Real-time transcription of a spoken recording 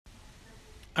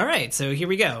All right, so here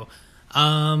we go.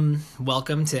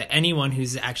 Welcome to anyone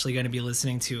who's actually going to be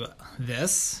listening to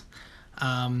this.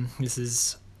 This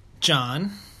is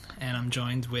John, and I'm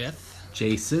joined with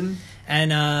Jason.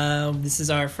 And this is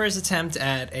our first attempt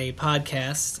at a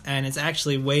podcast, and it's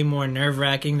actually way more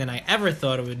nerve-wracking than I ever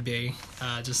thought it would be.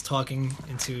 Just talking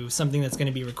into something that's going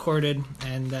to be recorded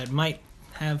and that might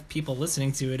have people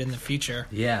listening to it in the future.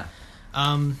 Yeah.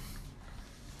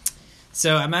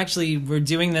 So we're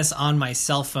doing this on my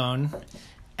cell phone,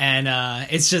 and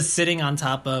it's just sitting on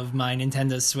top of my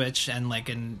Nintendo Switch and like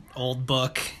an old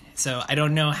book. So I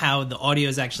don't know how the audio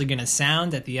is actually going to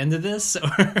sound at the end of this.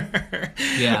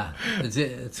 Yeah,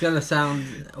 it's going to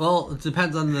sound, well, it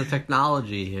depends on the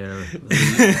technology here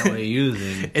that we're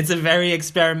using. It's a very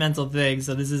experimental thing,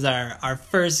 so this is our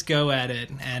first go at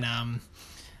it, and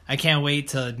I can't wait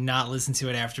to not listen to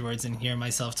it afterwards and hear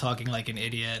myself talking like an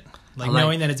idiot, like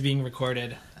knowing that it's being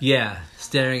recorded. Yeah,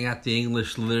 staring at the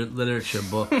English literature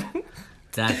book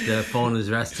that the phone is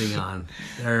resting on.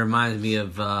 That reminds me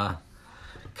of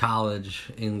college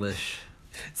English.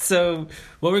 So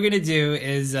what we're gonna do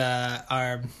is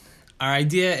our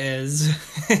idea is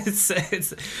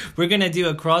we're gonna do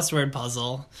a crossword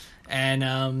puzzle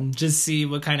and just see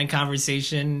what kind of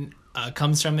conversation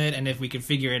comes from it and if we can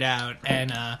figure it out.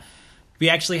 And we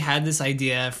actually had this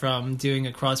idea from doing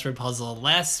a crossword puzzle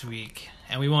last week,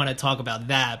 and we want to talk about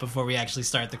that before we actually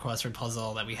start the crossword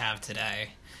puzzle that we have today.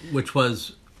 Which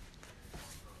was...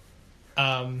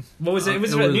 what was it? It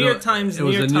was a New York Times. It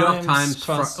was a New York Times.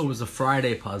 It was a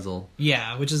Friday puzzle.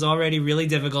 Yeah, which is already really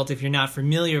difficult if you're not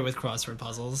familiar with crossword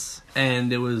puzzles.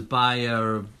 And it was by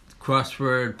a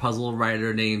crossword puzzle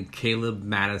writer named Caleb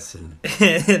Madison.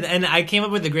 And I came up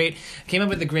with a great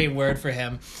word for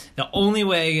him. The only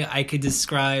way I could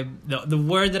describe the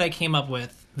word that I came up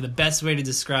with, the best way to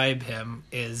describe him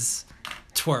is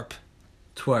twerp.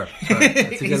 Twerp. That's a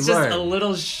good He's word. just a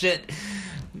little shit,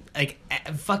 like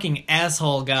fucking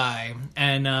asshole guy,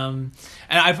 and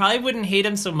I probably wouldn't hate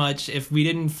him so much if we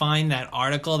didn't find that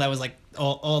article that was like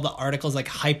all the articles like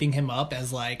hyping him up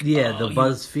as like the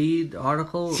BuzzFeed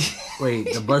article. Wait,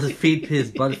 the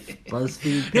BuzzFeed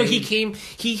BuzzFeed page? No,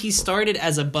 he started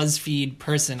as a BuzzFeed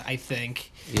person, I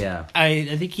think. Yeah.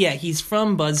 I think he's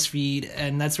from BuzzFeed,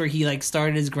 and that's where he like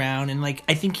started his ground, and like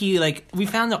I think we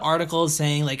found the article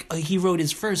saying like he wrote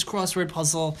his first crossword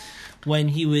puzzle when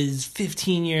he was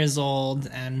 15 years old,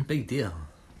 and big deal.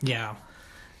 Yeah.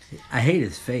 I hate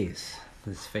his face.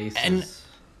 His face and is...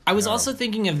 I was also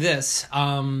thinking of this.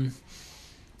 I've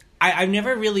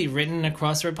never really written a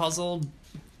crossword puzzle.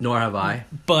 Nor have I.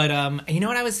 But you know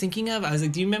what I was thinking of? I was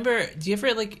like, do you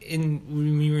ever like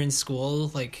when we were in school,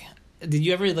 like did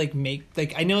you ever like make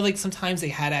like I know like sometimes they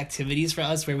had activities for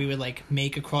us where we would like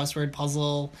make a crossword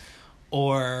puzzle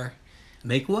or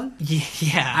make one?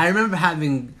 Yeah. I remember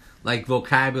having like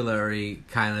vocabulary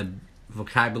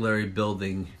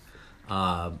building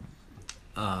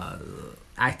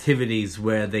activities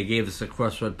where they gave us a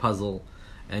crossword puzzle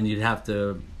and you'd have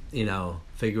to,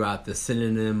 figure out the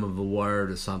synonym of a word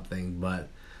or something, but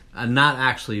not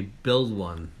actually build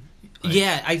one.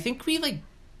 Yeah, I think we like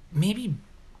maybe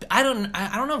I don't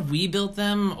know if we built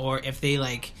them or if they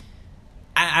like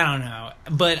I don't know,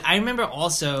 but I remember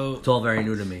also it's all very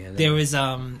new to me. There was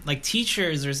like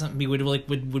teachers or something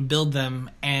would build them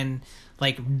and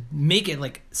like make it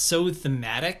like so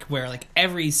thematic where like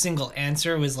every single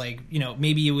answer was like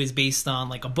maybe it was based on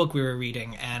like a book we were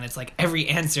reading and it's like every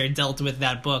answer dealt with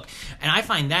that book, and I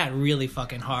find that really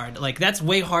fucking hard. Like that's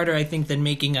way harder I think than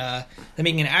making an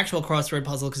actual crossword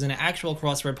puzzle, because in an actual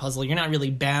crossword puzzle you're not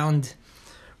really bound.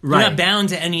 Right. You're not bound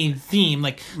to any theme.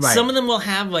 Like some of them will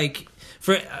have like.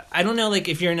 I don't know, like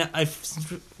if you're not,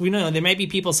 we know there might be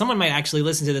people. Someone might actually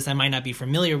listen to this that might not be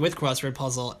familiar with crossword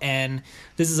puzzle, and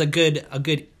this is a good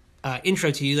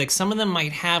intro to you. Like some of them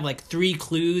might have like 3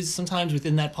 clues sometimes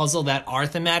within that puzzle that are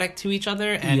thematic to each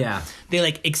other, and they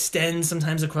like extend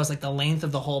sometimes across like the length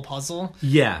of the whole puzzle.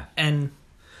 Yeah, and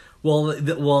well,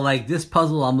 like this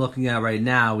puzzle I'm looking at right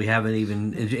now, we haven't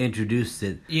even introduced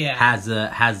it. Yeah, has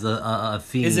a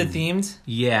theme. Is it themed?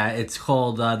 Yeah, it's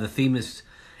called the theme is.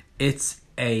 It's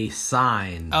a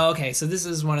sign. Oh, okay. So this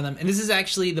is one of them. And this is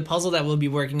actually the puzzle that we'll be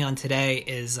working on today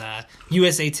is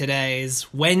USA Today's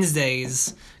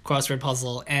Wednesday's crossword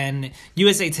puzzle. And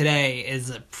USA Today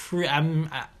is I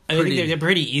think they're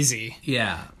pretty easy.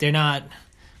 Yeah. They're not...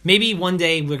 Maybe one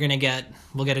day we'll get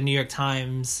a New York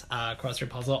Times crossword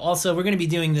puzzle. Also, we're going to be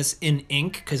doing this in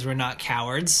ink because we're not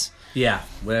cowards. Yeah,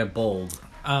 we're bold.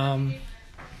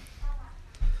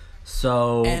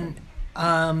 So... And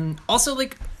also,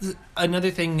 like,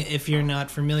 another thing, if you're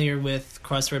not familiar with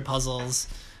crossword puzzles,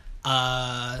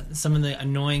 some of the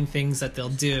annoying things that they'll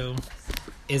do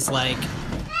is like,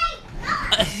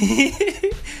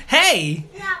 hey,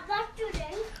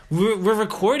 we're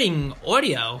recording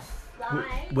audio.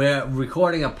 We're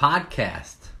recording a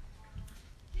podcast.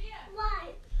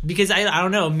 Because I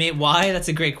don't know, why? That's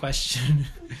a great question.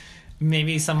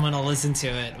 Maybe someone will listen to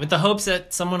it with the hopes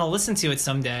that someone will listen to it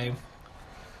someday.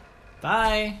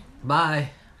 Bye.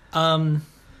 Bye. Something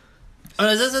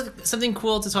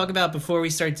cool to talk about before we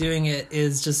start doing it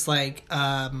is just like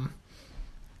the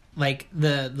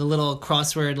little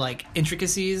crossword like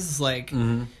intricacies, like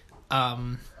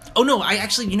oh no, I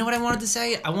actually, you know what I wanted to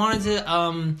say? I wanted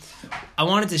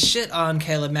to shit on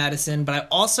Caleb Madison, but I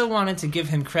also wanted to give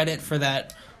him credit for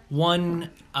that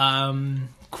one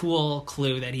cool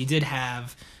clue that he did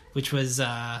have, which was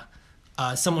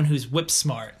someone who's whip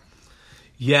smart.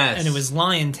 Yes. And it was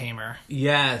Lion Tamer.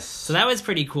 Yes. So that was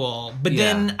pretty cool. But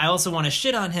then I also want to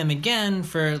shit on him again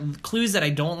for clues that I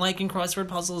don't like in crossword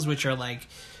puzzles, which are like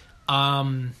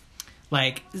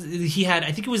he had,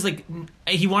 I think it was like,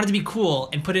 he wanted to be cool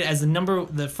and put it as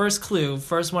the first clue,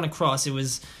 first one across. It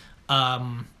was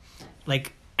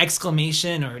like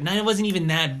exclamation, or no, it wasn't even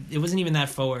that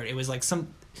forward. It was like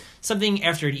something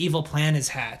after an evil plan is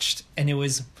hatched, and it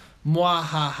was mwah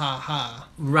ha ha ha.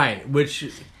 Right,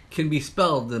 which can be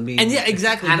spelled. I mean, and yeah,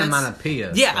 exactly.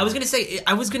 Onomatopoeia. Yeah, so. I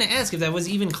was gonna ask if that was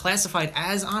even classified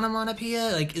as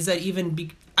onomatopoeia. Like, is that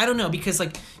even? I don't know, because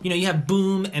like, you have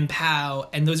boom and pow,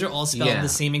 and those are all spelled the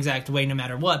same exact way no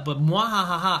matter what. But mwah ha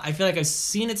ha ha, I feel like I've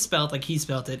seen it spelled like he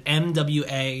spelled it,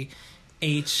 MWAH.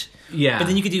 Yeah. But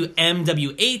then you could do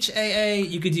MWHAA.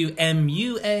 You could do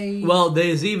MUA. Well,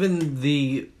 there's even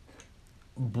the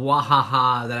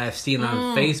bwahaha that I've seen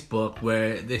on Facebook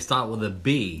where they start with a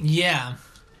B. Yeah.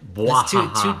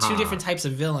 Two different types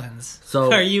of villains.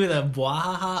 So are you the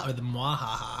bwahaha or the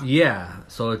mwahaha? Yeah.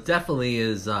 So it definitely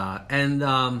is. And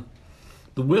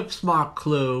the whip smart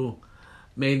clue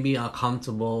made me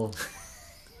uncomfortable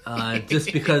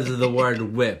just because of the word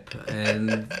whip,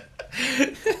 and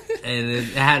it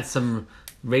had some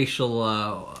racial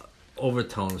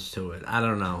overtones to it. I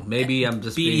don't know. Maybe I'm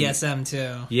just BDSM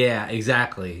too. Yeah,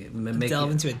 exactly.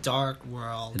 Delve into a dark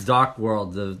world. A dark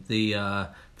world. The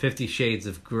 50 Shades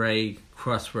of Grey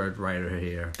crossword writer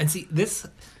here. And see this,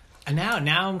 and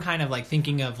now I'm kind of like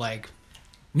thinking of like,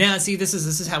 now see this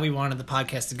is how we wanted the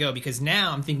podcast to go, because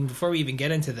now I'm thinking before we even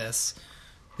get into this,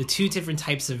 the two different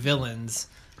types of villains.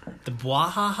 The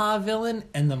bwahaha villain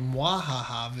and the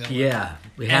mwahaha villain. Yeah,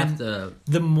 we have to.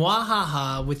 The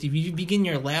mwahaha, if you begin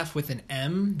your laugh with an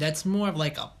M, that's more of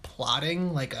like a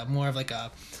plotting, like a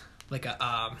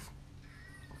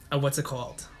what's it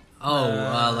called?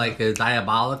 Like a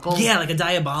diabolical? Yeah, like a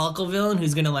diabolical villain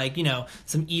who's gonna like,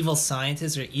 some evil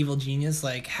scientist or evil genius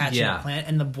like hatching a plan.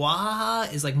 And the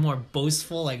bwahaha is like more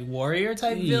boastful, like warrior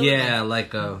type villain. Yeah,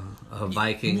 like a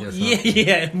Viking or something.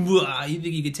 Yeah. You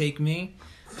think you could take me?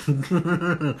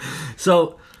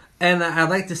 So, and I'd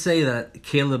like to say that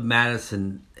Caleb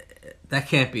Madison, that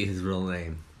can't be his real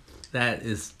name. That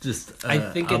is just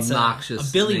I think it's obnoxious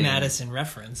a Billy name. Madison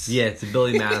reference. Yeah, it's a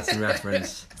Billy Madison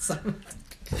reference.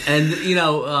 And,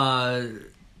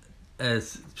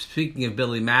 as speaking of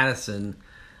Billy Madison,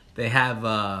 they have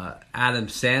Adam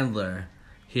Sandler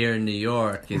here in New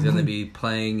York. He's going to be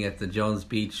playing at the Jones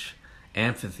Beach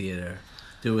Amphitheater,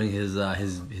 doing his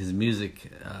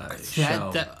music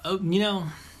show.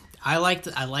 I liked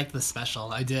the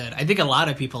special. I did. I think a lot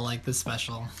of people liked the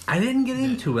special. I didn't get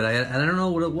into it. I don't know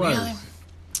what it was.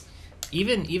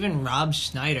 Really? Even Rob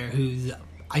Schneider, who's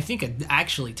I think an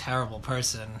actually terrible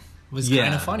person, was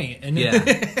kind of funny.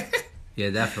 Yeah,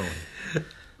 definitely.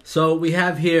 So we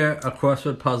have here a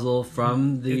crossword puzzle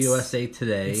from the USA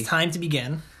Today. It's time to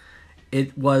begin.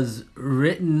 It was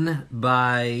written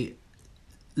by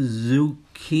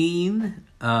Zucchine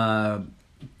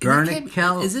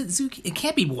Bernickel. Is it Zucchine? It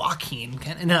can't be Joaquin.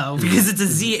 No, because it's a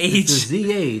ZH. It's a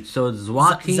ZH, so it's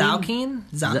Joaquin.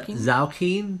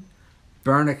 Zauquin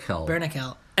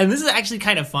Bernickel. And this is actually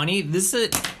kind of funny. It's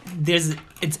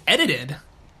edited.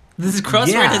 This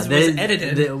crossword was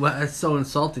edited. It's so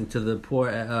insulting to the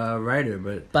poor writer,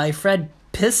 but by Fred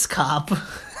Piscop.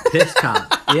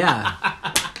 Piscop, yeah.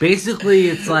 Basically,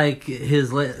 it's like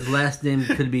his last name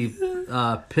could be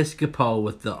Piscopo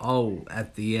with the O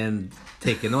at the end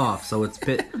taken off, so it's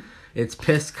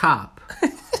Piscop.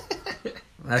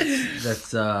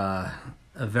 That's a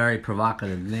very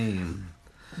provocative name.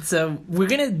 So we're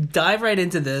gonna dive right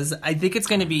into this. I think it's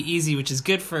gonna be easy, which is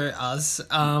good for us.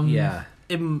 Yeah.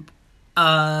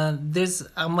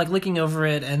 I'm like looking over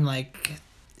it and I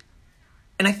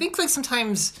think like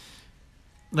sometimes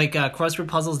crossword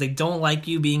puzzles, they don't like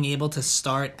you being able to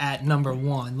start at number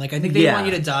one. Like I think they want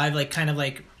you to dive like kind of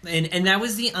like and that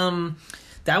was the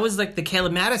like the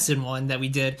Caleb Madison one that we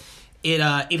did. It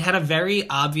had a very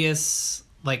obvious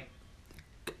like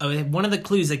one of the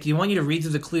clues, like you want you to read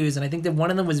through the clues, and I think that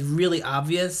one of them was really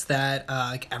obvious that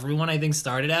like everyone I think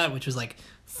started at, which was like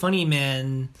funny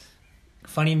man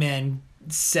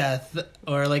Seth,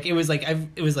 or like it was like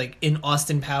in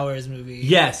Austin Powers movie.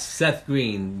 Yes, Seth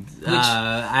Green.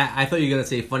 I thought you were gonna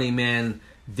say funny man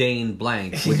Dane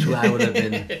Blank, which I would have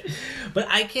been. But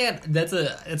I can't. That's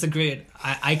a great.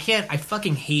 I can't. I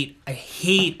fucking hate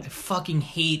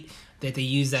that they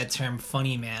use that term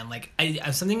funny man. Like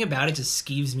I something about it just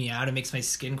skeeves me out. It makes my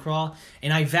skin crawl.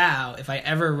 And I vow, if I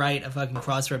ever write a fucking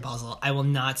crossword puzzle, I will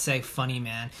not say funny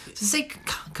man. Just say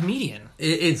comedian.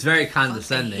 It's very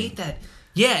condescending. I hate that.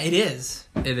 Yeah, it is.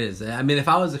 It is. I mean, if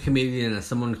I was a comedian and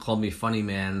someone called me funny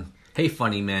man, hey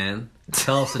funny man,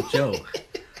 tell us a joke.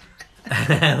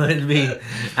 I'd be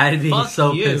Fuck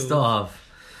so you. pissed off.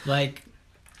 Like.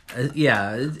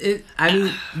 Yeah, I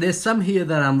mean, there's some here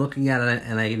that I'm looking at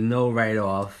and I know right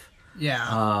off. Yeah.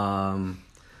 I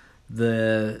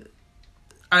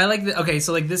like the okay.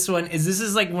 So like this one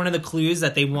is like one of the clues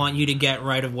that they want you to get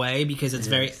right away because it's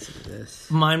very.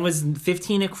 Mine was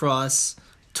 15 across.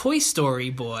 Toy Story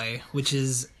boy, which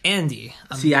is Andy.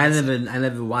 See, I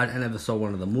never saw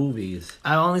one of the movies.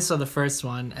 I only saw the first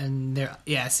one, and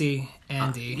see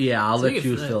Andy. Yeah, I'll let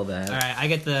you fill that. All right, I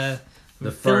get the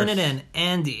first. filling it in,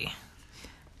 Andy.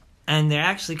 And they're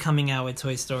actually coming out with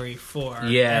Toy Story 4.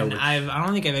 Yeah, and I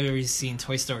don't think I've ever seen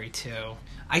Toy Story 2.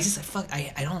 I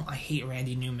hate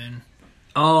Randy Newman.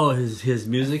 Oh, his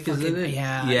music is in it?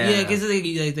 Yeah, because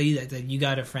you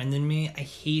got a friend in me. I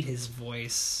hate his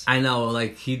voice. I know,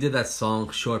 like, he did that song,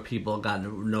 Short People Got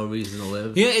No Reason to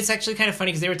Live. Yeah, it's actually kind of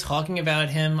funny because they were talking about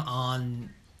him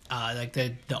on, like,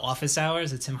 the Office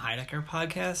Hours, the Tim Heidecker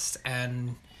podcast,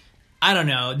 and I don't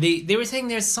know. They were saying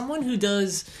there's someone who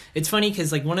does. It's funny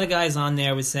because like one of the guys on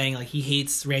there was saying like he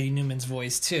hates Randy Newman's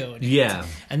voice too.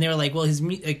 And they were like, well, his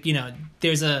like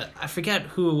there's I forget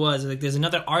who it was. Like there's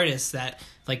another artist that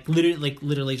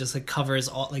literally just like covers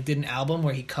all like did an album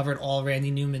where he covered all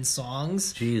Randy Newman's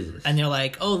songs. Jesus. And they're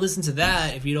like, oh, listen to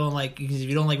that. If you don't like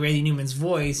Randy Newman's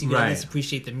voice, you can at least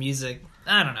appreciate the music.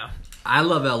 I don't know. I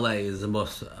Love L.A. is the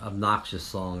most obnoxious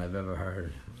song I've ever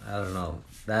heard. I don't know.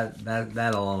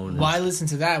 That alone. Why listen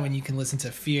to that when you can listen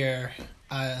to Fear?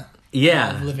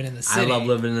 Living in the City. I love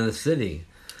living in the city.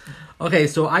 Okay,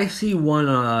 so I see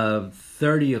one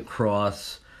 30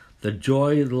 across, the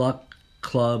Joy Luck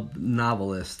Club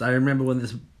novelist. I remember when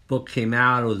this book came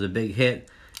out; it was a big hit.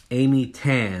 Amy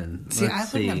Tan.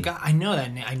 I know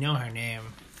that name. I know her name.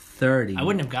 30. I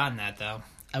wouldn't have gotten that though.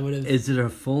 I would have. Is it her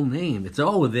full name?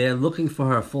 They're looking for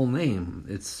her full name.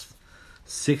 It's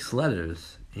 6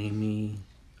 letters. Amy.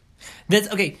 That's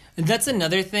okay. That's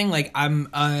another thing. Like I'm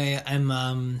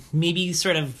maybe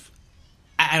sort of.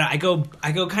 I go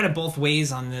kind of both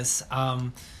ways on this.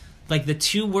 Like the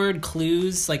 2-word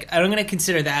clues. Like I'm gonna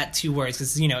consider that 2 words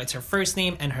because it's her first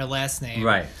name and her last name.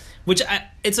 Right. Which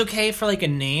it's okay for like a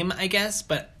name, I guess,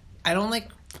 but I don't like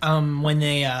when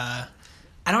they. I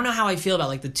don't know how I feel about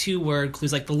like the 2-word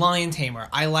clues, like the Lion Tamer.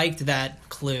 I liked that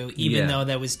clue, even though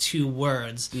that was 2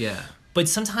 words. Yeah. But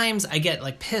sometimes I get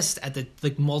like pissed at the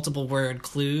like multiple word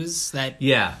clues that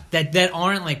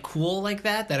aren't like cool like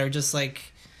that are just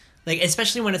like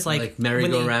especially when it's like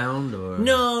merry-go-round or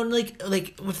no like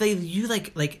if you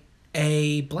like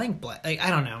a blank like I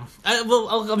don't know.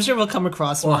 I'm sure we'll come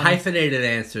across or hyphenated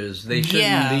answers. They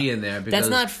shouldn't be in there because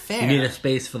that's not fair. You need a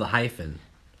space for the hyphen.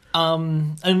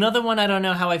 Another one I don't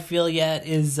know how I feel yet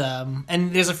is and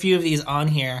there's a few of these on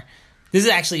here. This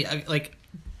is actually like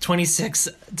 26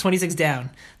 down.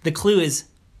 The clue is,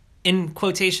 in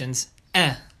quotations,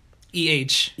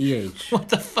 E-H. E-H. What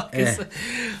the fuck is that?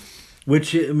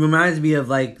 Which reminds me of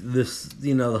like this,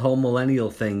 the whole millennial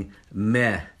thing,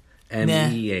 meh,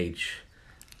 M-E-H.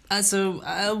 So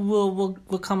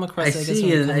we'll come across.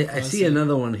 I see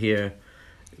another one here.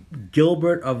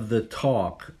 Gilbert of the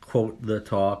Talk, quote the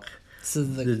Talk. So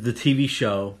the TV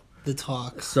show. The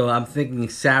Talk. So I'm thinking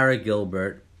Sarah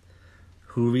Gilbert,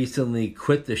 who recently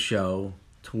quit the show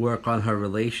to work on her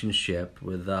relationship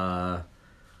with,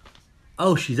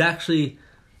 she's actually,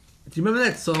 do you remember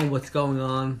that song, What's Going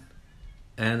On?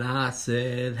 And I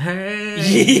said,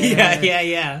 hey.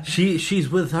 Yeah. She's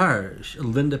with her,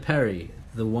 Linda Perry,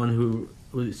 the one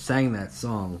who sang that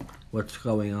song, What's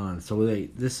Going On. So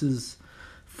wait, this is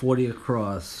 40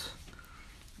 across.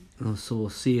 So we'll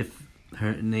see if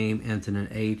her name ends in an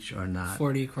H or not.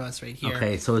 40 across right here.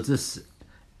 Okay, so it's this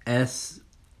S.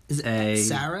 Is it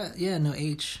Sarah? Yeah, no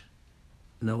H.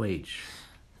 No H.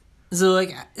 So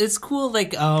like it's cool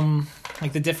like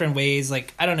the different ways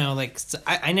like I don't know like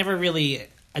I never really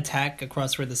attack a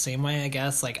crossword the same way I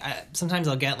guess like sometimes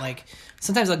I'll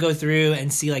go through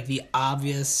and see like the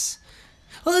obvious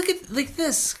look at like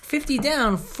this 50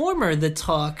 down former the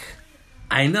talk.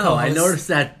 I know. I noticed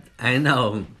that. I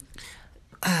know.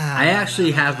 I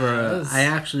actually have her. I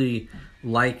actually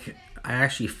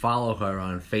follow her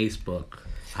on Facebook.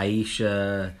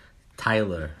 Aisha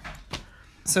Tyler.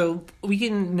 So we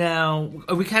kind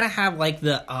of have like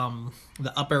the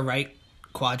upper right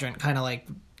quadrant kind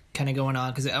of going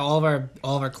on because all of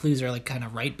our clues are like kind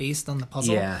of right based on the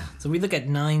puzzle. Yeah. So we look at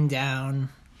 9 down.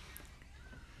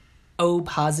 O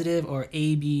positive or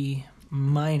AB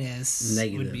minus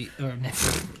negative would be or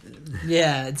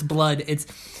yeah, it's blood. It's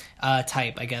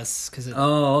type I guess because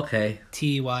okay.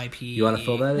 TYP. You want to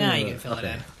fill that in? Nah, you can fill it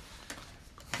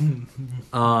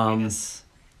in.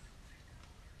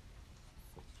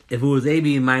 If it was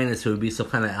AB minus, it would be some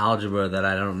kind of algebra that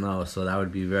I don't know. So that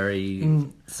would be very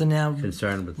so now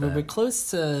concerned with that. We're close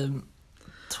to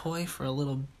toy for a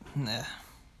little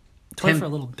for a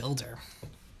little builder.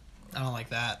 I don't like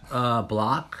that.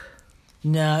 Block?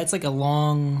 No, it's like a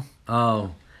long...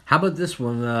 Oh. How about this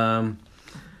one?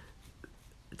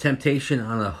 Temptation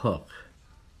on a hook.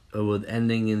 With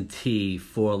ending in T,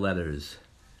 4 letters.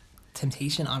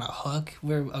 Temptation on a hook?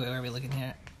 Where are we looking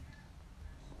here?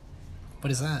 What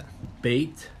is that?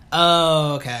 Bait.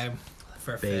 Oh, okay.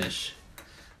 For a Bait. fish.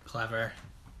 Clever.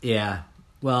 Yeah.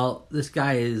 Well, this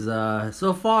guy is,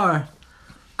 so far...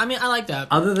 I mean, I like that.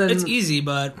 It's easy,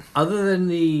 but other than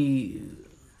the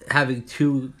having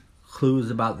 2 clues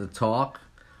about the talk,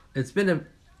 it's been a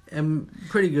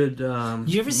pretty good.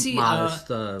 You ever see?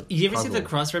 Modest, you ever see puzzle. the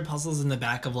crossword puzzles in the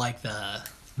back of like the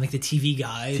TV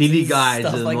guides? TV guides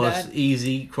stuff are the like most that?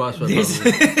 easy crossword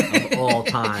puzzles of all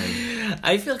time.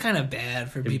 I feel kind of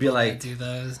bad for people like that do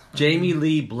those. Jamie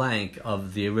Lee Blank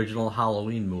of the original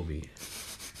Halloween movie.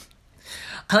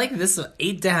 I like this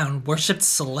 8 down. Worshipped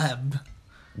celeb.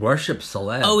 Worship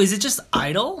celeb. Oh, is it just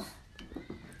idol?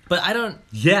 But I don't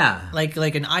yeah, like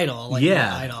an idol. Like Yeah.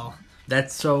 an idol.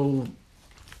 that's so.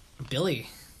 Billy.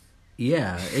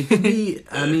 Yeah, it could be.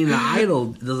 I mean, an idol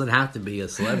doesn't have to be a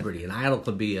celebrity. An idol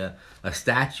could be a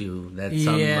statue that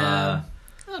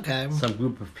some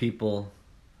group of people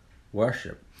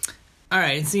worship. All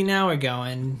right, see now we're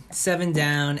going 7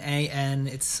 down. AN.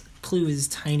 Its clue is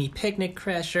tiny picnic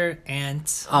crasher.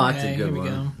 Ant. Oh, that's Okay, a good here we one.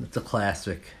 go. It's a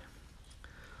classic.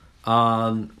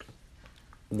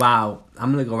 Wow,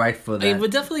 I'm gonna go right for that. We'll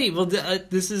definitely.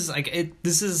 This is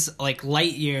like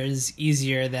light years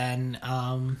easier than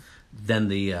the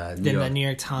New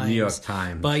York Times. New York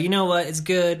Times. But you know what? It's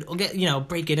good. We'll get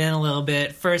break it in a little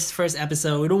bit. First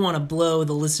episode. We don't want to blow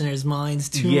the listeners' minds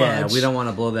too much. Yeah, we don't want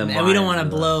to blow them. And we don't want to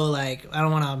blow I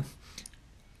don't want to.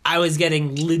 I was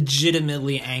getting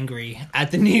legitimately angry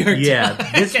at the New York Times.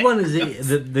 Yeah, this one is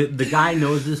the guy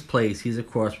knows his place. He's a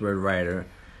crossword writer.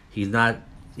 He's not.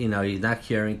 He's not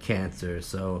curing cancer,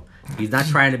 so he's not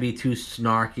trying to be too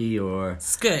snarky or.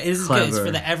 It's good. It's clever. good. It's for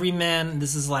the everyman.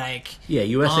 This is like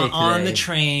USA Today. On the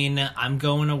train. I'm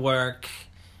going to work.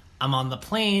 I'm on the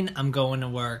plane. I'm going to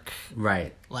work.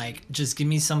 Right. Like, just give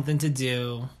me something to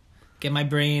do. Get my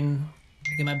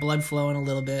blood flowing a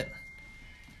little bit.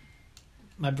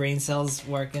 My brain cells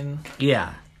working.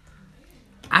 Yeah.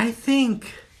 I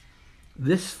think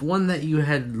this one that you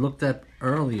had looked at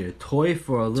earlier, Toy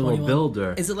for a Little 21.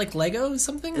 Builder. Is it like Lego or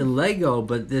something? A Lego,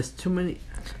 but there's too many.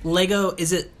 Lego,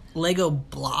 is it Lego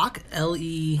Block?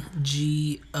 Legob?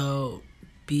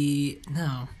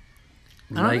 No.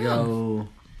 Lego.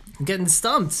 I'm getting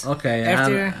stumped. Okay.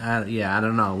 I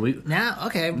don't know. We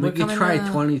could try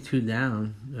 22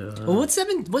 down. Well,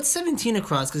 what's 17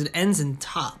 across? Because it ends in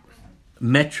top.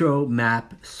 Metro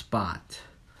Map Spot.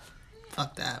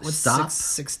 Fuck that. What's Stop.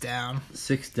 6 down?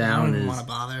 6 I down don't even is want to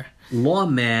bother.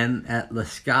 Lawman at La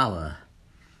Scala.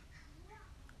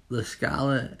 La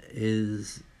Scala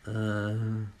is.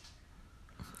 Uh-oh.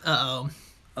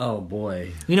 Oh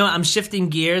boy. You know what? I'm shifting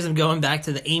gears. I'm going back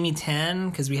to the Amy Tan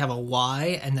because we have a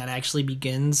Y and that actually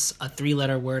begins a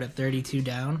 3-letter word at 32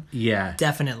 down. Yeah.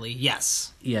 Definitely.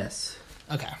 Yes. Yes.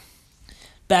 Okay.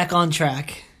 Back on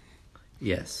track.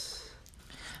 Yes.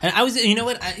 And I was, you know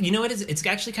what? It's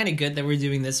actually kind of good that we're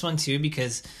doing this one too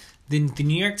because the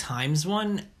New York Times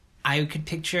one, I could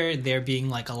picture there being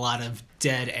like a lot of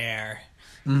dead air,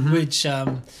 which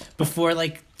before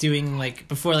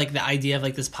the idea of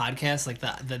like this podcast, like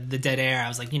the dead air, I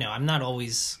was like, I'm not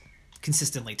always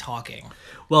consistently talking.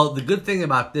 Well, the good thing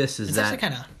about this is It's that actually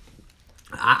kind of.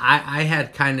 I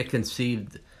had kind of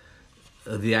conceived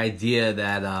the idea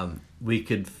that we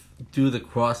could do the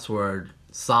crossword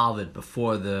solve it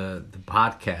before the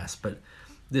podcast, but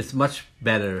it's much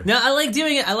better. No, I like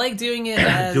doing it. I like doing it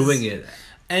as... doing it.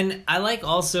 And I like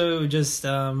also just,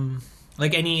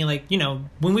 like any, like, you know,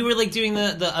 when we were, like, doing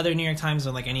the other New York Times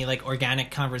one, like, any, like,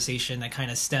 organic conversation that kind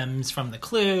of stems from the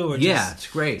clue, or just it's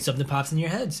great. something pops in your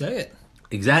head, say it.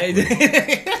 Exactly.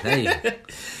 Hey.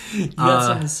 You got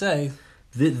something to say.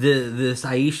 This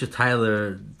Aisha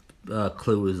Tyler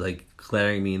clue is, like,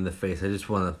 glaring me in the face. I just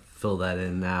want to fill that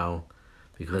in now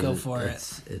because Go for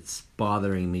it's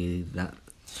bothering me.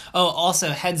 Oh, also,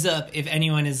 heads up, if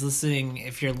anyone is listening,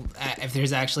 if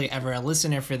there's actually ever a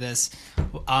listener for this,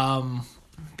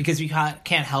 because we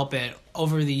can't help it,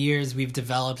 over the years we've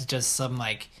developed just some,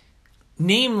 like,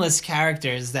 nameless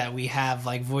characters that we have,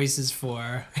 like, voices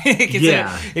for.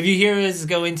 Yeah. If you hear us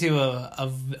go into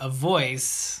a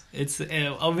voice, it's,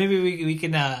 maybe we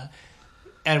can,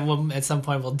 at some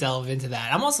point we'll delve into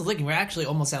that. I'm also looking, we're actually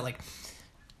almost at, like,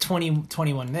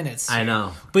 21 minutes. I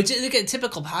know. But like a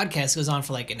typical podcast goes on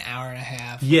for like an hour and a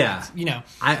half. Yeah. You know.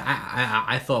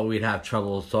 I thought we'd have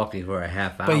trouble talking for a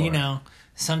half hour. But you know,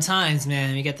 sometimes,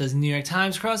 man, we get those New York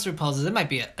Times crossword puzzles. It might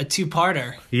be a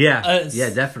two-parter. Yeah.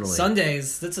 Yeah, definitely.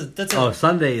 Sundays.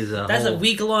 Sundays. That's a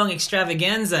week-long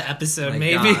extravaganza episode, My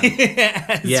maybe.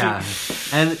 Yeah.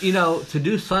 And you know, to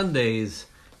do Sundays,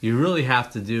 you really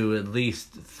have to do at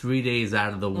least 3 days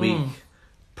out of the week.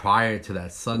 Prior to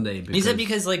that Sunday. Is it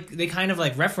because like they kind of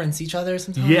like reference each other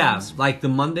sometimes? Yeah, like the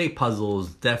Monday puzzle is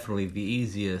definitely the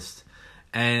easiest.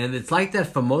 And it's like that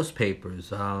for most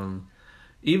papers.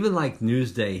 Even like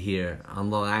Newsday here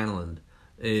on Long Island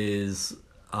is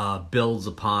builds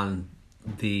upon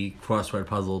the crossword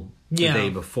puzzle the day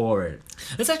before it.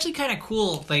 That's actually kind of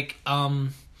cool, like,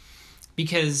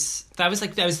 because I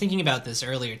was thinking about this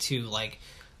earlier too, like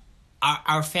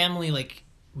our family, like,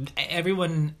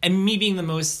 everyone, and me being the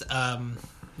most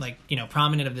like, you know,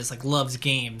 prominent of this, like, loves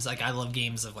games. Like, I love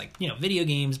games of, like, you know, video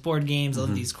games, board games, all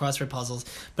of these crossword puzzles.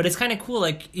 But it's kind of cool,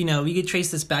 like, you know, we could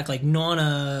trace this back, like,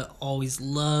 Nonna always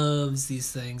loves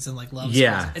these things and, like, loves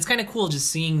puzzles. It's kind of cool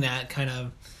just seeing that kind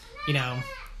of, you know,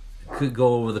 could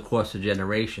go over the course of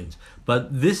generations.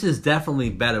 But this is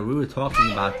definitely better. We were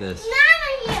talking about this.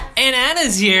 And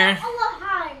Anna's here.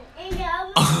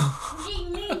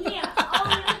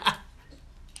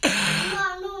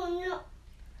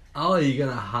 Oh, you're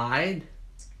gonna hide?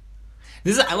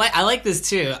 I like this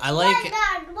too. I like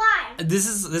Why?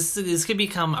 this could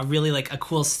become a really, like, a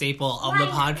cool staple of the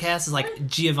podcast. Is like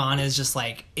Giovanna's just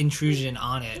like intrusion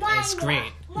on it. It's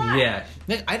great. Yeah.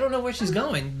 I don't know where she's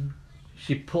going.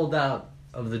 She pulled out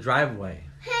of the driveway.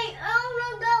 Hey,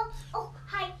 no. Oh,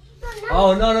 hi. No.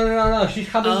 Oh, no. She's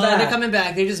coming back. They're coming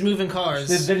back. They're just moving cars.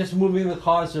 They're just moving the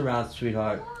cars around,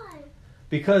 sweetheart. Why?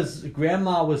 Because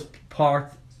Grandma was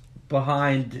parked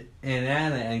behind Aunt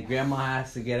Anna, and Grandma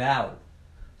has to get out.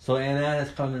 So Aunt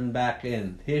Anna's coming back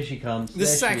in. Here she comes.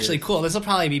 This is There she actually is. cool. This will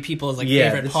probably be people's, like, Yeah,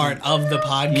 favorite this part of the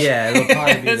podcast. Yeah, it'll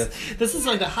probably be This is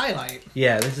like the highlight.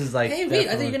 Yeah, this is like... Hey, wait,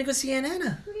 I thought you were gonna go see Aunt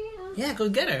Anna. Yeah, go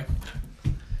get her.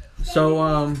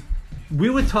 So, we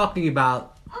were talking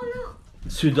about Oh,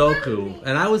 Sudoku,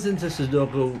 and I was into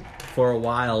Sudoku for a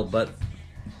while, but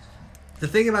the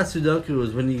thing about Sudoku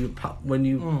is when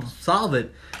you solve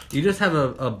it, you just have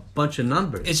a bunch of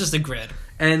numbers. It's just a grid.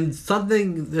 And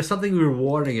there's something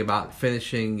rewarding about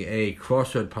finishing a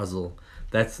crossword puzzle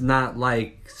that's not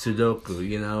like Sudoku,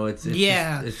 you know? It's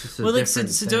just a well, like, different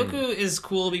Sudoku thing. is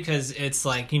cool because it's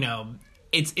like, you know,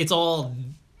 it's all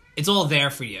there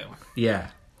for you. Yeah.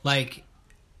 Like,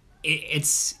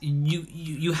 it's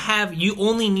you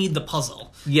only need the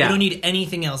puzzle. Yeah. You don't need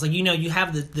anything else. Like, you know, you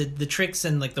have the tricks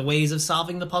and, like, the ways of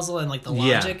solving the puzzle and, like, the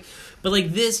logic. Yeah. But,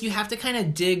 like, this, you have to kind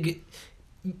of dig.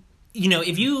 You know,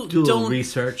 if you Do a little don't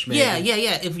research, maybe.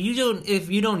 Yeah. If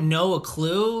you don't know a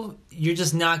clue, you're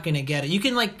just not gonna get it. You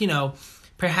can, like, you know,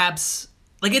 perhaps,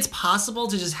 like, it's possible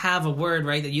to just have a word,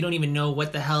 right, that you don't even know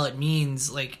what the hell it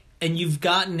means, like, and you've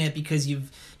gotten it because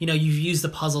you've used the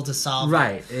puzzle to solve it.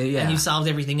 Right. Yeah. And you've solved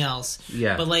everything else.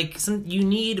 Yeah. But, like, you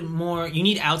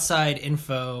need outside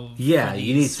info. Yeah, for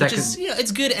you need these, second... Which is, you know,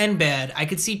 it's good and bad. I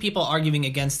could see people arguing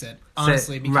against it,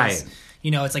 honestly, because, right.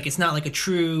 you know, it's like, it's not like a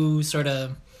true sort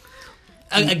of...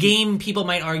 A game, people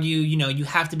might argue, you know, you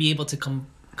have to be able to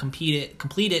complete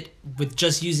it with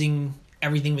just using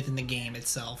everything within the game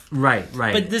itself. Right.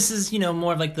 But this is, you know,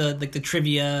 more of like the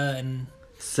trivia and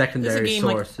secondary game,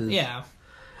 sources. Like, yeah.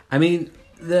 I mean,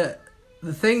 the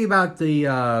thing about the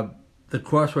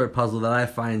crossword puzzle that I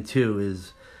find too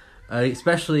is,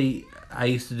 especially I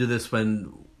used to do this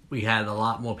when we had a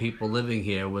lot more people living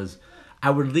here, was I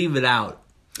would leave it out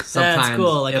sometimes. That's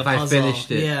cool, like if a puzzle. I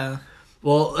finished it. Yeah.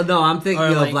 Well, no, I'm thinking Or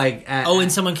of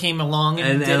and someone came along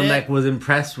and did it? like was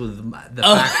impressed with the fact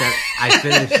that I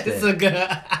finished it. So good.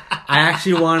 I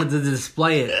actually wanted to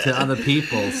display it to other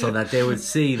people so that they would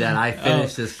see that I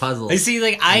finished this puzzle. I see,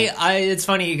 like, I it's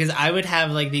funny because I would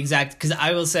have, like, the exact, because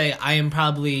I will say I am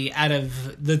probably, out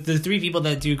of the three people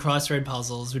that do crossword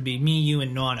puzzles would be me, you,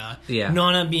 and Nonna. Yeah.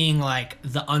 Nonna being, like,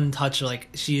 the untouched, like,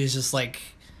 she is just, like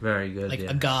Very good. like yeah.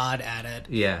 a god at it.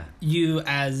 Yeah. You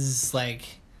as, like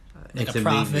a Intermediate,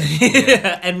 prophet.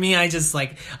 yeah. And me, I just,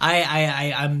 like,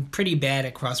 I'm pretty bad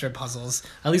at crossword puzzles,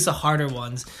 at least the harder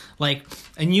ones. Like,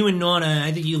 and you and Nonna,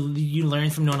 I think you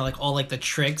learned from Nonna, like, all, like, the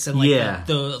tricks and, like, Yeah.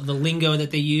 the lingo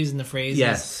that they use and the phrases.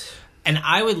 Yes. And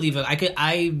I would leave I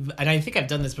think I've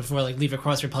done this before, like, leave a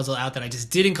crossword puzzle out that I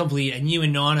just didn't complete, and you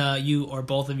and Nonna, you or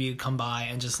both of you come by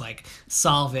and just, like,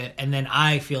 solve it, and then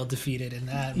I feel defeated in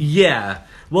that. Yeah.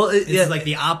 Well, It's like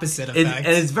the opposite effect. and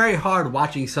it's very hard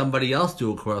watching somebody else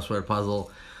do a crossword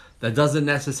puzzle that doesn't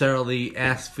necessarily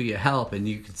ask for your help, and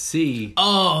you can see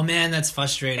Oh man, that's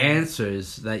frustrating.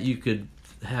 answers that you could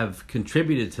have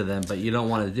contributed to them, but you don't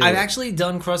want to do I've it. actually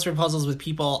done crossword puzzles with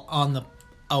people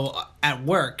at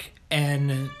work,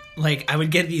 and, like, I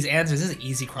would get these answers. This is an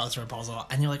easy crossword puzzle,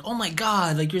 and you're like, "Oh my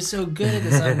god, like, you're so good at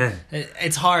this."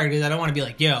 It's hard because I don't want to be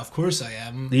like, "Yeah, of course I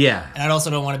am." Yeah. And I also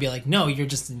don't want to be like, "No, you're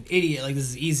just an idiot. Like, this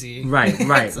is easy." Right,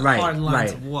 right, It's a right, hard line right.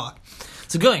 to walk.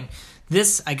 So going,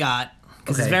 this I got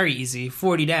because it's Okay. very easy.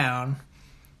 40 down.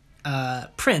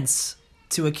 Prince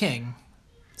to a king,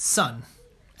 son.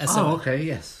 S-O-N, Oh, okay,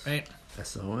 yes. right?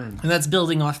 S-O-N. And that's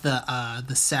building off the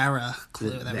Sarah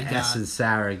clue The that we got. S is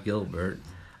Sarah Gilbert.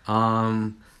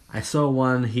 I saw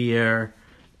one here,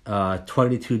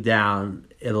 22 down.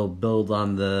 It'll build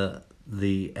on the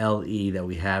LE that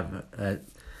we have.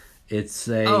 It's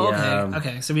a Oh, okay.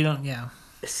 Okay, so we don't. Yeah.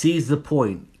 sees the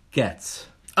point, gets.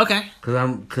 Okay.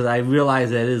 Because I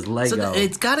realize that it is Lego. So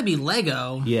it's got to be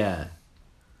Lego. Yeah.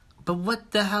 But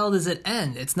what the hell does it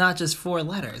end? It's not just 4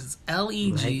 letters. It's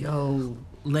L-E-G.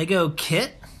 Lego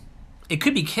kit? It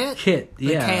could be kit. Kit,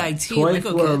 Like yeah. K-I-T, Toy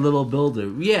Lego for a kit. little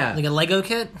builder. Yeah. Like a Lego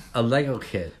kit? A Lego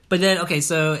kit. But then, okay,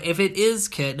 so if it is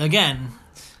kit, again,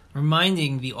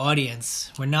 reminding the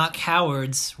audience, we're not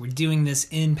cowards. We're doing this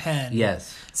in pen.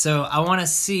 Yes. So I want to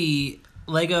see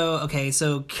Lego. Okay,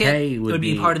 so kit K would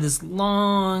be part of this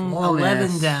long 11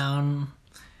 ass. down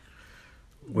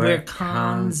where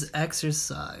cons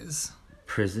exercise.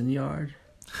 Prison yard.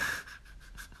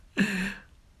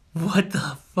 What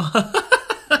the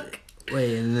fuck?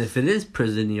 Wait, and if it is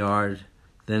prison yard,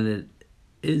 then it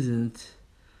isn't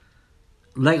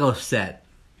Lego set.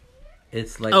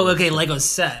 It's Lego. Oh, okay, set. Lego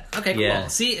set. Okay, cool. Yeah.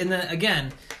 See, and then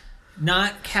again,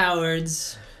 not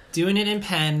cowards, doing it in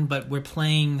pen, but we're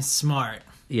playing smart.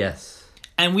 Yes.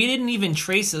 And we didn't even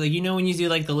trace it. Like, you know when you do,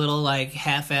 like, the little, like,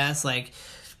 half-ass, Yeah,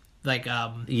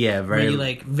 where very. you,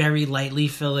 like, very lightly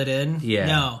fill it in? Yeah.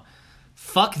 No.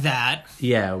 Fuck that.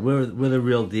 Yeah, we're the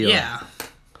real deal. Yeah.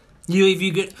 If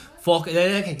you get fuck,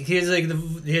 okay, here's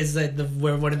the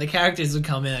where one of the characters would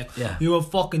come in. Like, Yeah. You will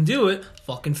fucking do it.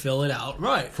 Fucking fill it out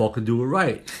right. Fucking do it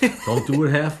right. Don't do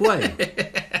it halfway.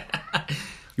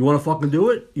 You want to fucking do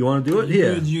it? You want to do it?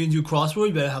 Here. You can do crossword.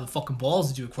 You better have the fucking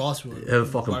balls to do a crossword. Have a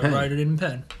fucking pen. Write it in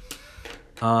pen.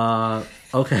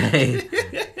 Okay.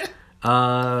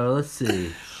 Let's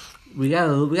see. We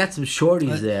got some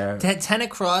shorties there. 10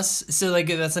 across. So, like,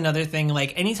 that's another thing.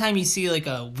 Like, anytime you see, like,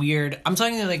 a weird... I'm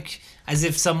talking, like, as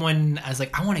if someone... I was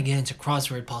like, I want to get into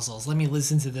crossword puzzles. Let me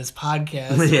listen to this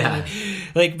podcast. Yeah.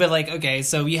 Like, but, like, okay,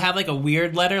 so you have, like, a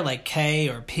weird letter, like K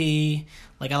or P.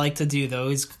 Like, I like to do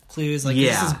those clues. Like, Yeah.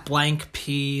 this is blank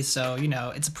P. So, you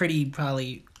know, it's a pretty,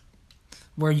 probably,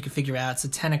 word you can figure out. So,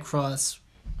 10 across.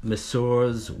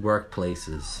 Masseurs,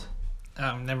 workplaces.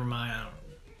 Oh, never mind.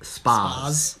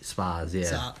 Spas,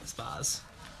 yeah. Spas.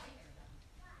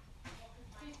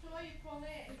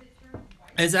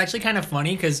 It's actually kind of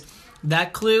funny because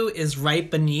that clue is right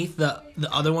beneath the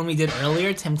other one we did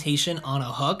earlier, Temptation on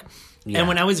a Hook. Yeah. And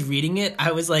when I was reading it,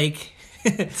 I was like,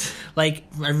 like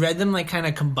I read them like kind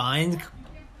of combined,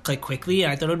 like quickly,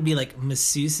 and I thought it would be like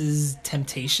Masseuse's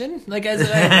Temptation. Like as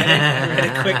I read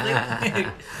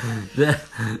it quickly.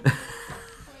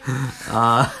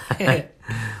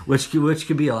 Which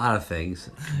could be a lot of things.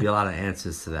 Could be a lot of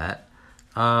answers to that.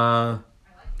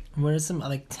 What are some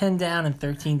like 10 down and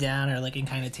 13 down are looking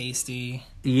kind of tasty.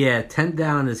 Yeah, 10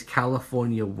 down is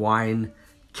California Wine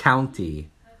County.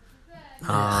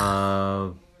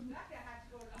 I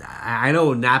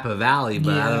know Napa Valley,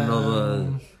 but I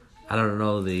don't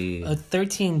know the A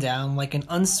 13 down, like an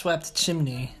unswept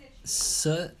chimney.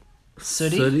 Sooty?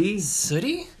 Sooty?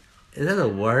 Sooty? Is that a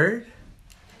word?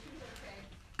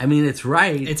 I mean, it's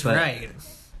right. It's but right.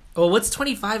 Well, what's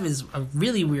 25 is a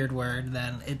really weird word.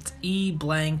 Then it's E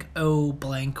blank O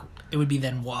blank. It would be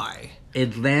then Y.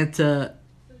 Atlanta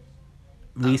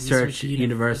Research Research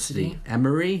University. University.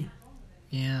 Emory?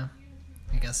 Yeah,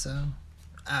 I guess so.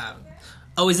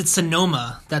 Is it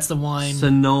Sonoma? That's the wine.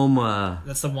 Sonoma.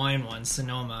 That's the wine one.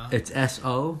 Sonoma. It's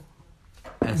S-O?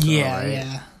 Yeah, right?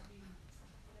 yeah.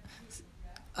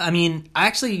 I mean,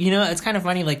 actually, you know, it's kind of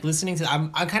funny. Like listening to,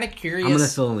 I'm kind of curious. I'm gonna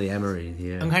fill in the Emory.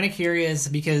 Yeah. I'm kind of curious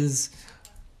because,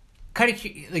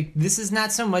 like, this is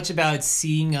not so much about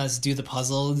seeing us do the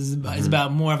puzzle. It's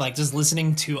about more of like just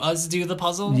listening to us do the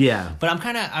puzzle. Yeah. But I'm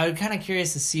kind of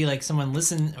curious to see like someone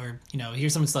listen or hear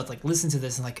someone's thoughts, like listen to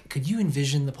this and like, could you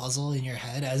envision the puzzle in your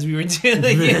head as we were doing?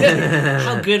 Like,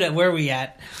 how good were we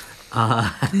at?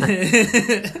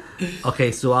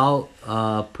 Okay, so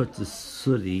I'll put the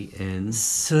sooty in.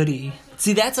 Sooty.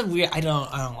 See, that's a weird. I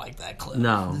don't like that clue.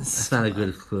 No, that's not a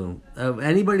good clue.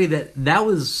 Anybody that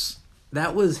was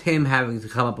him having to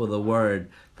come up with a word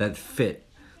that fit,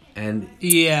 and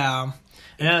Yeah.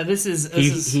 No, this is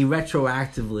he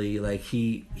retroactively like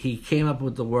he came up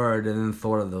with the word and then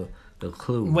thought of the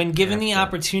clue. when given the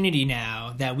after. opportunity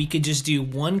now that we could just do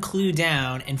one clue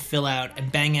down and fill out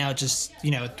and bang out just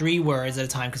 3 words at a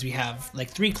time because we have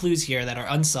like 3 clues here that are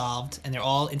unsolved and they're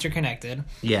all interconnected.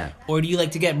 Yeah. Or do you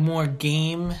like to get more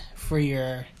game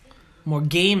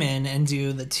in and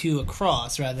do the 2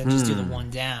 across rather than just do the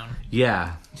 1 down?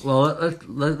 Yeah. Well,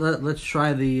 let's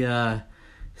try the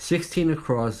 16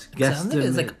 across. Sounds like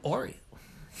it's Guesstimate like Oreo.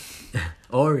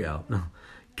 Oreo. No.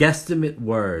 Guesstimate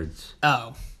words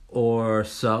Oh. or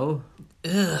so.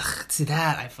 Ugh. See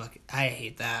that I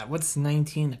hate that. What's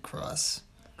 19 across?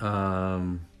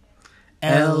 El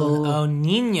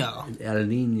Nino. El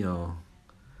Nino.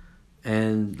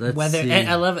 And let's Weather. see. And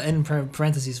I love in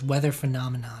parentheses weather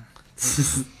phenomenon.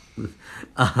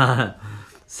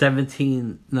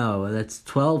 17. No, that's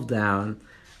 12 down.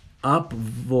 Up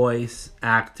voice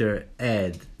actor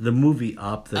Ed. The movie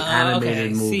Up, the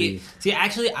animated movie. See,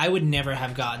 actually, I would never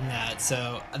have gotten that.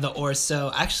 So the or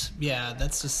so. Actually, yeah,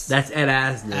 that's just That's Ed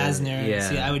Asner. Asner. Yeah.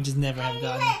 See, I would just never have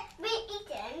gotten. We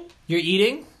eaten. You're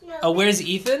eating? No. Oh, where's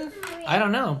Ethan? I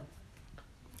don't know.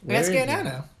 Where Ask is he?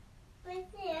 Anna. Right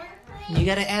there. You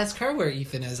gotta ask her where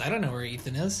Ethan is. I don't know where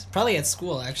Ethan is. Probably at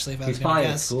school, actually. If I was He's gonna probably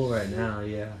at guess. school right now,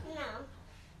 yeah. No.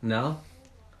 No?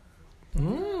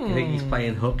 You think he's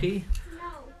playing hooky? No.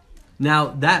 Now,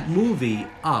 that movie,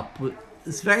 Up,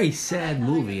 it's a very sad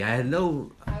movie. I had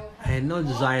no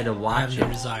desire to I watch have no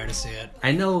it. desire to see it.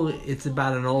 I know it's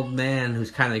about an old man who's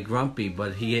kind of grumpy,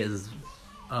 but he is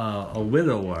a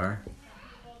widower,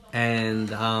 and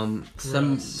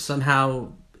somehow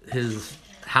his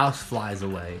house flies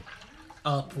away.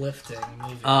 Uplifting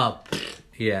movie. Up,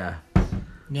 yeah.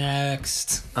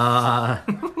 Next.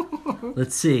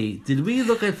 Let's see. Did we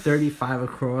look at 35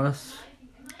 across?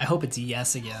 I hope it's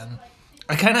yes again.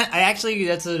 I kind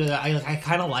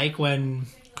of like when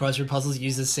crossword puzzles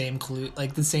use the same clue,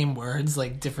 like the same words,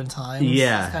 like different times.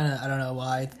 Yeah. It's kind of, I don't know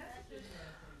why.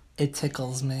 It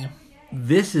tickles me.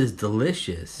 This is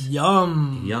delicious.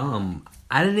 Yum. Yum.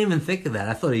 I didn't even think of that.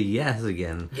 I thought a yes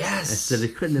again. Yes. I said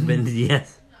it couldn't have been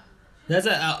yes. That's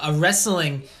a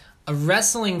wrestling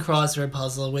crossword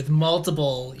puzzle with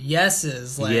multiple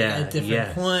yeses, like Yeah, at different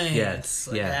yes, points. yes,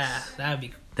 Like, yes. that'd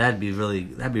be. That'd be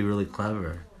really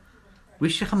clever. We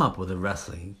should come up with a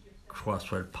wrestling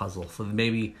crossword puzzle. So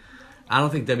maybe, I don't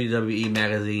think WWE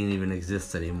magazine even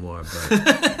exists anymore, but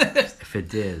if it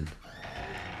did,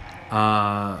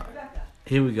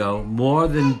 here we go. More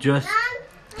than just.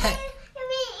 Hey.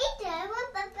 We eaten.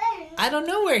 What the thing? I don't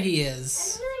know where he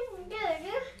is.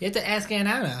 You have to ask Aunt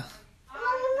Anna.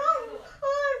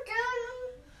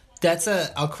 That's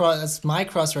that's my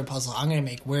crossword puzzle. I'm gonna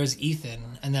make where's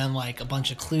Ethan, and then like a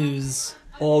bunch of clues.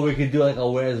 Or we could do like a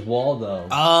Where's Waldo.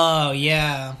 Oh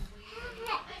yeah,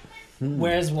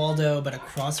 where's Waldo? But a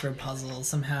crossword puzzle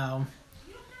somehow.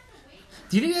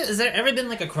 Do you think has there ever been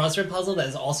like a crossword puzzle that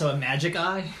is also a magic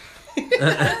eye?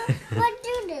 What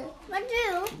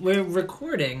do? We're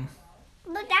recording.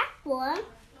 But that's one.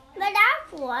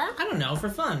 I don't know, for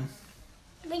fun.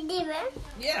 We did it.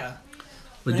 Yeah.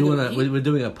 We're Wanna doing go we're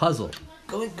doing a puzzle.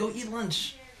 Go eat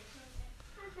lunch.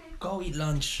 Go eat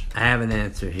lunch. I have an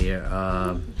answer here.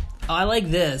 Oh, I like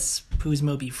this. Pooh's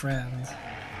Mopey Friend.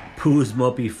 Pooh's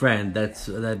Mopey Friend.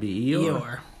 That'd be Eeyore.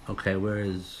 Eeyore. Okay, where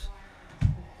is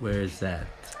that?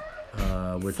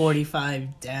 Which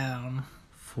 45 down.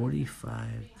 45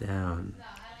 down.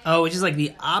 Oh, which is like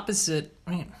the opposite.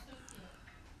 Wait.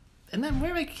 And then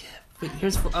where like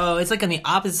it's like on the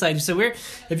opposite side. So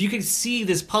if you could see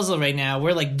this puzzle right now,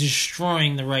 we're like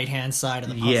destroying the right hand side of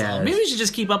the puzzle. Yeah. Maybe we should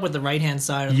just keep up with the right hand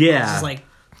side of the Yeah. puzzle. Just like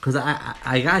Because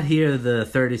I got here the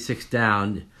 36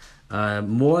 down.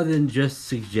 More than just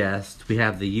suggest. We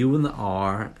have the U and the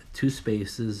R, 2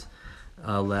 spaces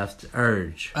left.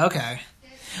 Urge. Okay.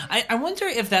 I wonder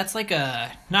if that's like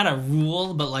not a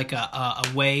rule, but like a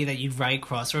way that you write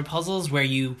crossword puzzles where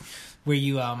you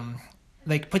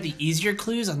like put the easier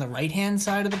clues on the right hand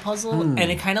side of the puzzle, and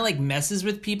it kind of like messes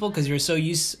with people because you're so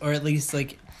used, or at least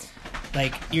like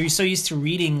you're so used to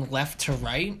reading left to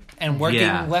right and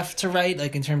working left to right,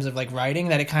 like in terms of like writing,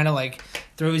 that it kind of like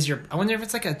throws your. I wonder if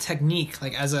it's like a technique,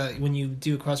 like when you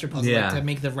do a crossword puzzle, like, to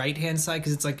make the right hand side,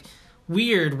 because it's like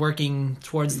weird working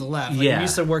towards the left. Like, you're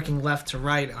used to working left to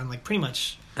right on like pretty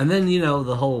much. And then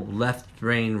the whole left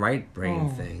brain, right brain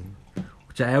thing,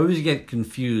 which I always get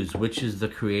confused. Which is the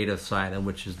creative side and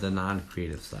which is the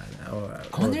non-creative side? I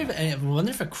wonder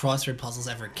if a crossword puzzle's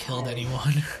ever killed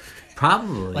anyone.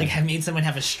 Probably. Like, have made someone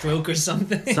have a stroke or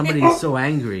something. Somebody's so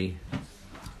angry.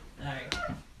 Alright.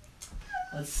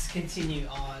 Let's continue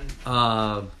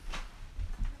on.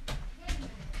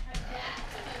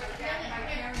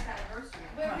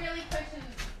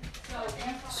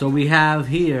 So we have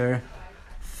here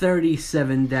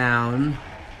 37 down.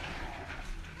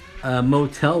 A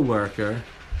motel worker,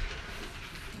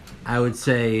 I would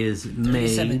say, is maid.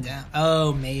 37 down.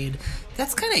 Oh, maid.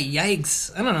 That's kind of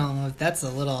yikes. I don't know if that's a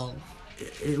little...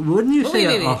 Wouldn't you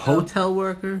say a hotel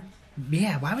worker?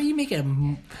 Yeah, why would you make it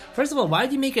a... First of all, why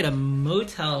would you make it a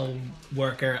motel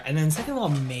worker? And then second of all,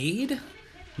 maid?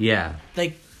 Yeah.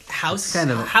 Like,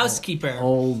 housekeeper.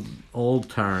 Old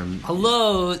term.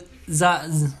 Hello,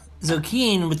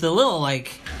 Zokeen, with the little,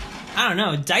 like... I don't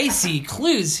know, dicey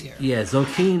clues here. Yeah,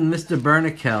 Zokeen, Mr.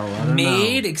 Bernickel. I don't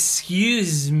maid, know.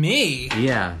 Excuse me.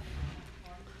 Yeah.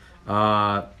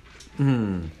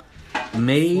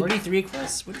 Maid. 43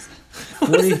 across? What is that?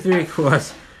 43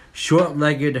 across.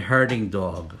 Short-legged herding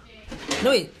dog.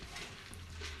 No,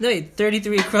 wait.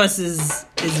 33 across is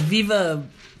Viva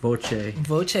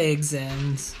Voce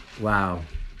exams. Wow.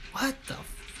 What the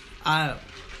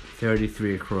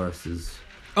 33 across is...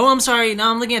 Oh, I'm sorry.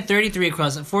 No, I'm looking at 33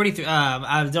 across. 43.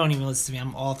 Don't even listen to me.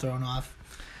 I'm all thrown off.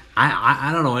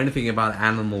 I don't know anything about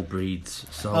animal breeds.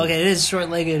 So okay, it is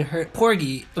short-legged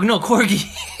Porgy. No, Corgi.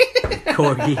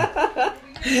 Corgi.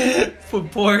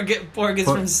 Porg is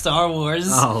from Star Wars.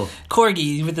 Oh.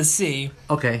 Corgi with a C.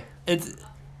 Okay. It's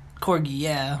Corgi,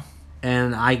 yeah.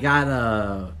 And I got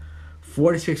a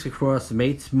 46 across,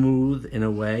 made smooth in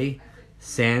a way,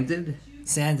 sanded.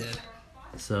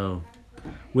 So,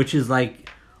 which is like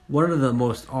one of the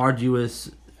most arduous,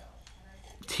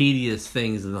 tedious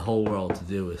things in the whole world to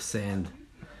do is sand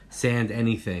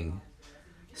anything.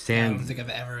 I don't think I've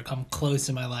ever come close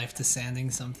in my life to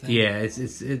sanding something. Yeah,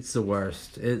 it's the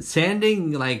worst.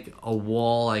 Sanding like a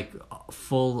wall like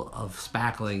full of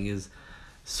spackling is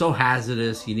so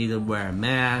hazardous. You need to wear a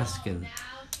mask, and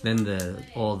then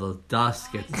all the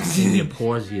dust gets in your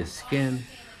pores of your skin.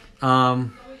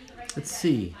 Let's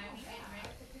see.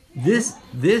 This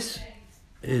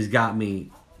has got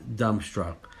me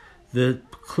dumbstruck. The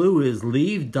clue is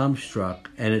leave dumbstruck,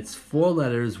 and it's 4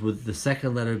 letters with the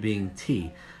second letter being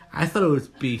T. I thought it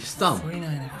would be stump.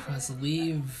 49 across,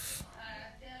 leave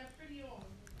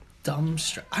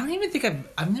dumbstruck. I don't even think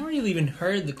I've never really even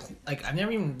heard the clue. Like, I've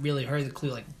never even really heard the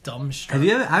clue like dumbstruck. Have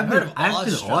you ever? I've been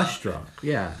awestruck.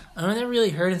 Yeah. I've never really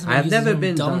heard of. I've never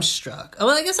been dumbstruck. Oh,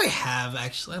 well, I guess I have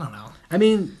actually. I don't know. I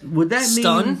mean, would that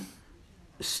mean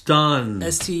stun?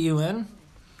 STUN.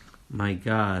 My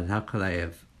God, how could I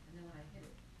have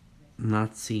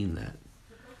not seen that?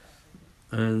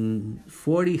 And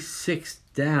 46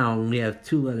 down, we have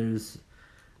 2 letters,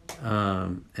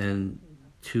 and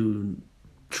 2.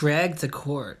 Drag to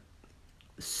court.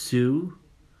 Sue.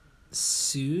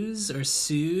 Sues or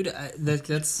sued?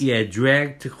 That's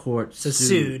drag to court. So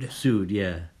sued. Sued,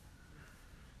 yeah.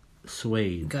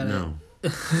 Swayed. Got no.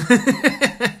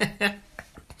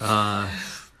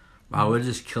 Wow, we're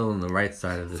just killing the right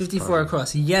side of this. 54 puzzle.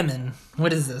 across. Yemen.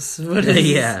 What is this? What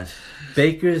is yeah.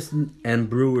 Bakers and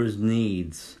brewers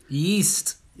needs.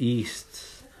 Yeast.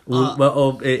 It's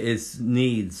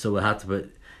needs, so we'll have to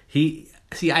put...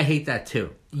 I hate that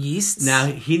too. Yeast? Now,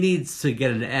 he needs to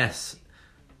get an S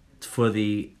for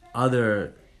the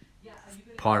other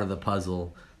part of the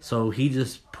puzzle, so he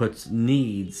just puts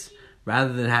needs...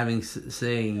 rather than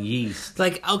saying yeast.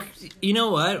 Like, you know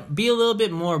what? Be a little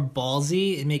bit more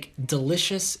ballsy and make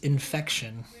delicious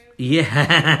infection.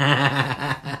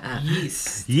 Yeah.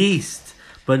 Yeast.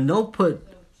 But no put...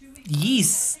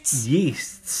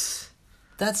 Yeasts.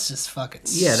 That's just fucking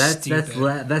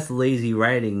stupid. That's lazy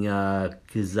writing,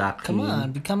 Kazaki. Come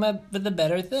on, come up with a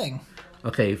better thing.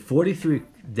 Okay, 43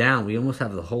 down. We almost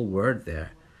have the whole word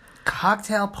there.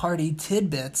 Cocktail party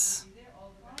tidbits.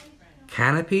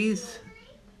 Canopies?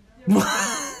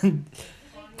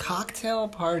 Cocktail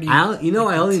party. I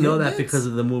only know that tidbits? because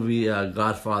of the movie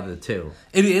Godfather 2.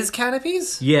 It is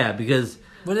canopies? Yeah, because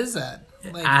What is that?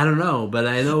 Like, I don't know, but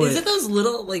I know is it those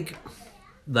little, like...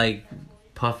 like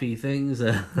puffy things.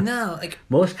 No, like...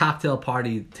 Most cocktail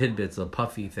party tidbits are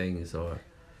puffy things, or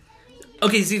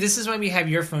Okay, see, this is why we have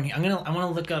your phone here. I want to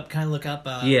look up,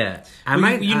 yeah.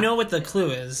 You know what the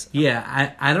clue is.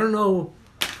 Yeah, I don't know.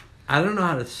 I don't know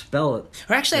how to spell it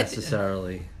Or actually,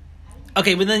 necessarily.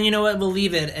 okay, but then you know what? We'll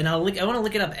leave it, and I want to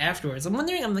look it up afterwards. I'm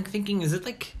wondering. I'm like thinking, is it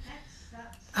like?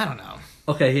 I don't know.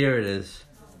 Okay, here it is.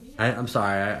 I'm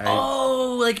sorry.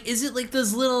 Oh, like is it like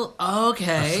those little?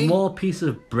 Okay. A small piece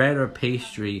of bread or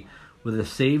pastry with a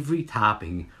savory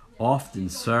topping, often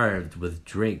served with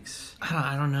drinks.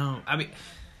 I don't know. I mean,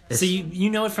 so you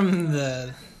know it from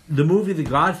the movie The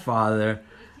Godfather.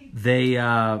 They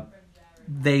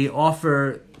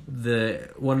offer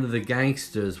one of the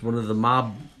gangsters, one of the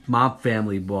mob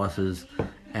family bosses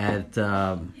at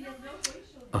a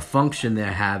function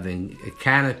they're having,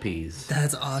 canopies.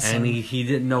 That's awesome. And he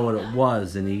didn't know what it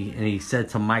was, and he said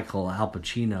to Michael Al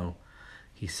Pacino,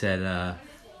 he said,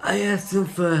 I asked him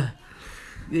for,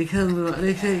 they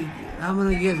say I'm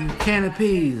gonna get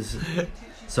canopies.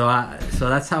 So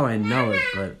that's how I know it,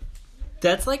 but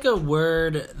That's like a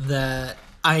word that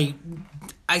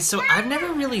so I've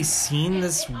never really seen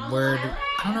this word.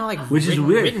 I don't know, like which is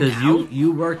weird written because out.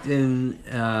 you worked in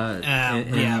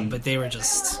Yeah, but they were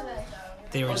just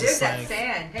There's like, that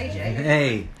sand. Hey, Jay.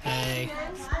 hey. hey.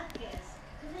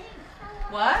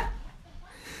 What?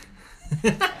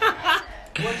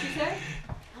 What'd you say?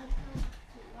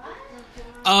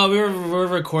 Oh, we're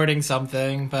recording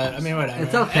something, but I mean, whatever.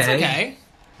 It's okay. It's okay.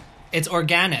 It's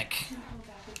organic.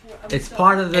 It's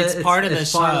part of the. It's part of the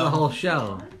it's part of show. the whole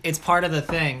show. It's part of the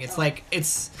thing. It's like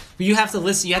you have to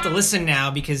listen. You have to listen now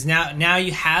because now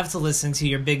you have to listen to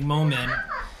your big moment.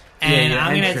 And your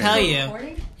I'm gonna entrance. tell you,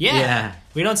 Recording? yeah,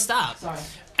 we don't stop. Sorry.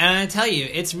 And I'm gonna tell you,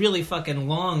 it's really fucking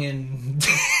long, and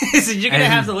so you're gonna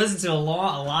And- have to listen to a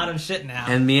lot of shit now.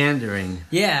 And meandering.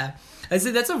 Yeah, I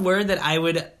said that's a word that I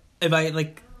would, if I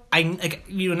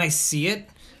when I see it,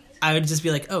 I would just be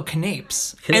like, oh,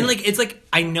 canapes. Canapes. And like it's like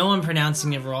I know I'm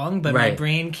pronouncing it wrong, but my Right.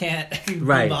 brain can't be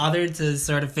Right. bothered to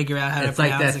sort of figure out how It's to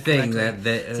like pronounce that it thing correctly.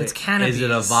 that So it's canopies. is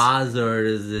it a vase or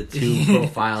is it two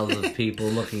profiles of people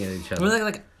looking at each other? Well,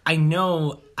 like I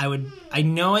know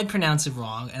I'd pronounce it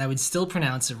wrong, and I would still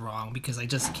pronounce it wrong because I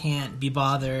just can't be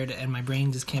bothered, and my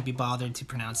brain just can't be bothered to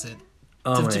pronounce it.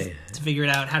 Oh, to figure it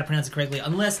out how to pronounce it correctly,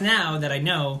 unless now that I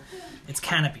know it's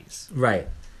canopies. right.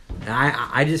 And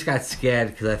I just got scared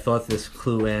because I thought this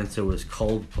clue answer was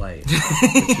Coldplay.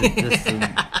 Which is just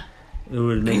it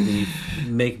would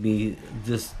make me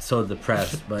just so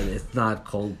depressed, but it's not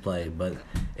Coldplay. But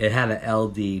it had an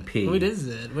LDP. What is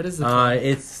it? What is it?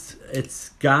 It's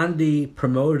Gandhi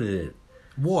promoted it.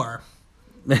 War.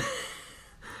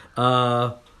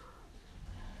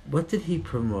 What did he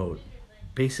promote?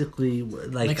 Basically,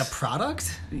 Like a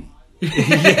product?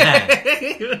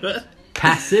 yeah,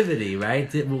 passivity,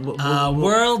 right?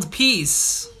 World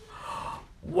peace.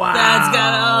 Wow,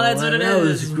 That's what it is. That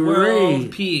was great.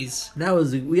 World peace. That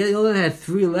was we only had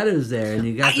 3 letters there, and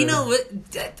you got. You know what?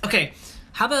 Okay,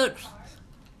 how about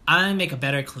I make a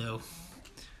better clue?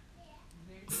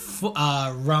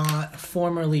 Ron,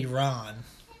 formerly Ron.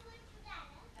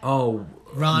 Oh,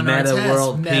 Ron Meta Artest.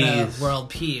 World Meta Peace. World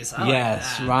Peace. I like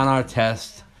Yes, that. Ron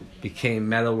Artest became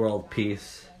Meta World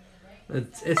Peace.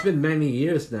 It's been many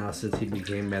years now since he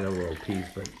became Meta World Peace,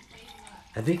 but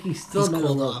I think he's still He's Meta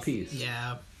cooled World off. Peace.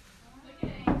 Yeah.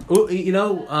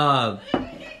 Ooh,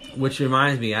 which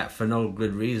reminds me, for no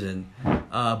good reason,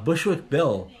 Bushwick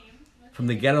Bill from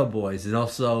the Ghetto Boys, and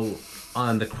also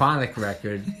on the Chronic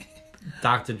record,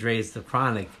 Dr. Dre's The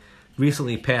Chronic,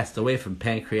 recently passed away from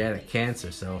pancreatic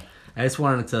cancer. So I just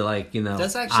wanted to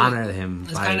That's actually honor him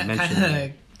It's by mentioning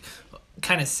it.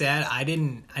 kind of sad. I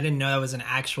didn't know that was an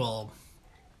actual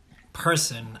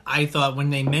person. I thought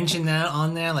when they mentioned that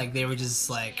on there, like they were just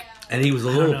like, And he was a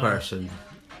I don't little know. person.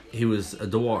 He was a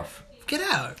dwarf. get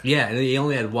out. Yeah, and he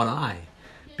only had one eye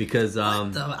because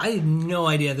I had no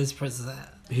idea this person's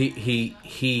that.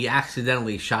 he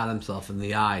accidentally shot himself in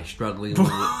the eye, struggling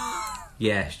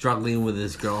with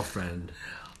his girlfriend.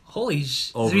 Holy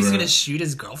sh! So Over he's a- gonna shoot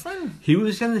his girlfriend? He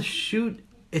was gonna shoot.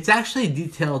 It's actually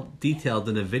detailed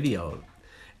in a video,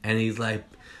 and he's like,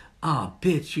 "Oh,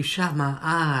 bitch, you shot my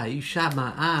eye! You shot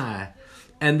my eye!"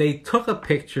 And they took a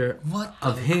picture What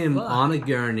of the him fuck? on a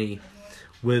gurney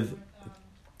with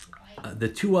the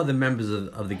 2 other members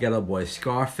of the Ghetto Boys,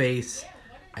 Scarface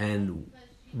and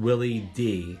Willie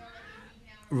D,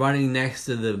 running next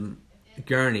to the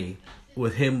gurney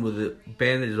with him with a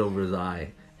bandage over his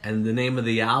eye. And the name of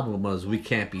the album was We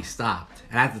Can't Be Stopped.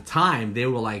 And at the time, they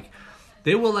were like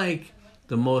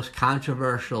the most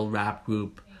controversial rap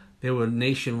group. They were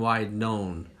nationwide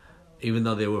known, even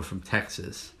though they were from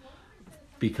Texas,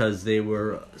 because they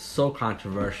were so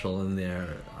controversial in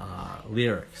their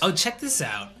lyrics. Oh, check this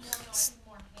out.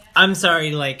 I'm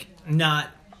sorry to, like, not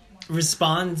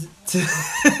respond to...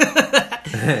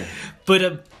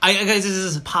 But I guys,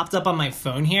 this just popped up on my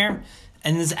phone here,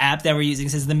 and this app that we're using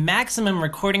says the maximum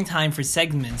recording time for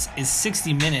segments is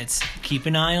 60 minutes. Keep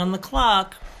an eye on the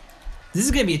clock. This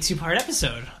is going to be a 2-part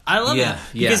episode. I love it.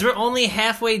 Because we're only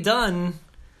halfway done.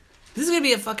 This is going to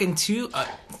be a fucking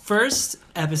first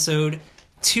episode,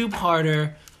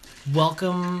 2-parter.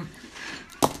 Welcome.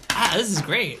 This is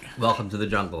great. Welcome to the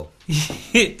jungle.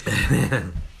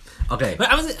 Okay. But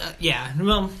I was,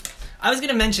 I was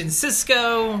gonna mention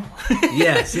Cisco.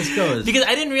 Yeah, Cisco is because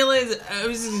I didn't realize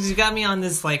you got me on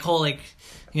this like whole like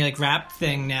rap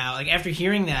thing now. Like after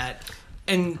hearing that,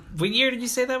 and what year did you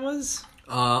say that was?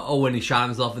 When he shot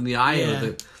himself in the eye.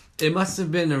 Yeah. It must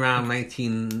have been around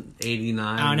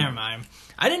 1989. Oh, never mind.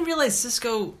 I didn't realize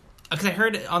Cisco. Because I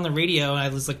heard it on the radio, and I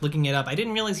was like looking it up. I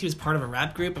didn't realize he was part of a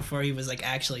rap group before he was like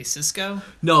actually Cisco.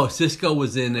 No, Cisco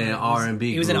was in an R&B group.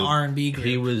 He was in an R&B group.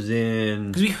 He was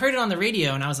in... Because we heard it on the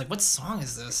radio, and I was like, what song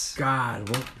is this? God,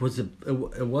 what was it?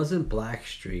 It wasn't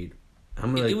Blackstreet.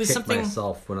 I'm going to kick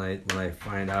myself when I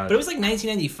find out. But it was like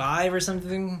 1995 or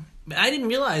something. But I didn't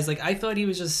realize. Like, I thought he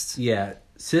was just... Yeah,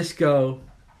 Cisco...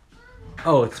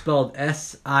 Oh, it's spelled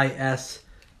SISQ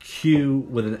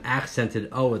with an accented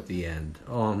O at the end.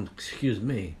 Excuse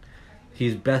me.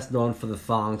 He's best known for the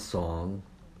Thong Song,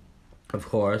 of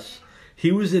course.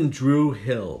 He was in Dru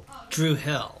Hill. Dru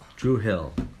Hill.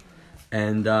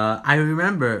 And I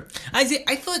remember... I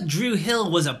thought Dru Hill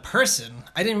was a person.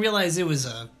 I didn't realize it was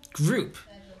a group.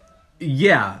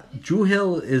 Yeah, Dru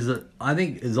Hill I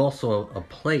think is also a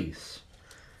place.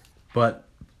 But...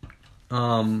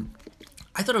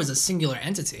 I thought it was a singular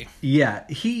entity. Yeah,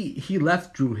 he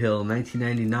left Dru Hill in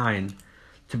 1999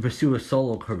 to pursue a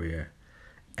solo career.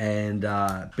 And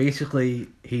basically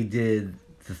he did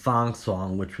the Thong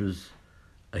Song, which was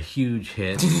a huge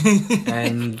hit.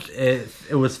 And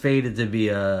it was fated to be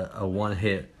a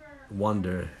one-hit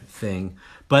wonder thing.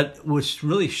 But what's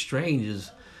really strange is,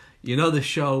 you know the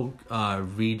show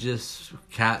Regis?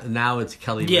 Now it's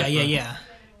Kelly Ripa. Yeah.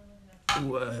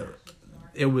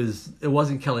 It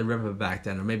wasn't Kelly Ripa back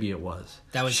then, or maybe it was.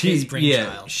 That was his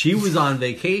brainchild. Yeah, she was on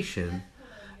vacation,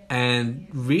 and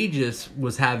Regis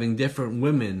was having different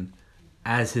women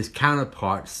as his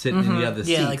counterpart sitting in the other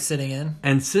seat. Yeah, like sitting in.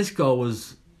 And Cisco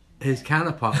was his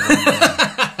counterpart,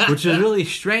 which is really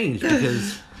strange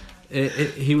because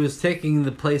he was taking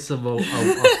the place of a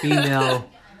female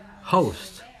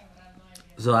host.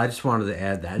 So I just wanted to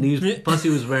add that. And plus he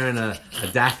was wearing a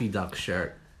Daffy Duck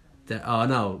shirt.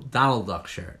 Donald Duck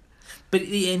shirt.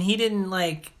 And he didn't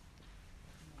like...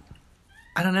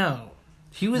 I don't know.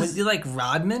 Was he like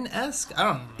Rodman-esque? I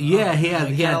don't know. Yeah, he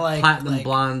had platinum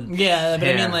blonde. Yeah, but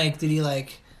hair. I mean, like, did he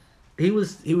like? He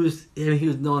was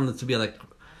known to be like.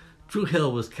 Dru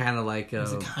Hill was kind of like.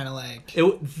 Was it kind of like?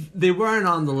 They weren't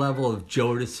on the level of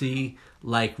Jodeci,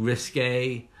 like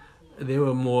Risque. They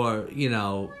were more,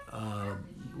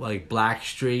 like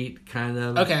Blackstreet kind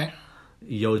of. Okay.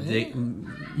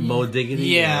 Mo Diggity.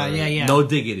 Yeah. No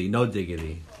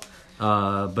Diggity.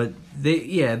 But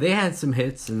they had some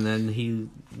hits, and then he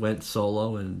went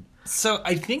solo. And so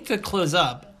I think to close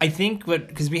up,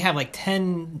 because we have like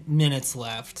 10 minutes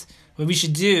left, what we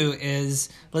should do is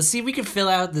let's see if we can fill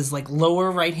out this like lower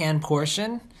right hand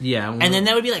portion. Yeah, and then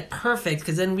that would be like perfect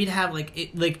because then we'd have like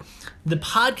the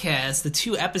podcast, the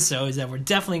 2 episodes that we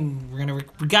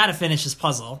gotta finish this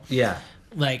puzzle. Yeah.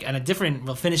 Like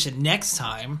we'll finish it next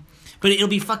time, but it'll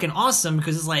be fucking awesome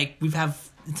because it's like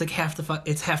it's like half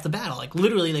the battle, like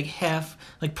literally like half,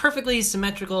 like perfectly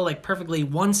symmetrical, like perfectly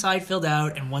one side filled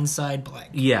out and one side blank.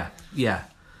 Yeah.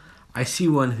 I see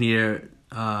one here,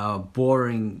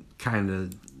 boring kind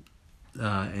of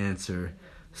answer.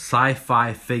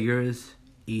 Sci-fi figures,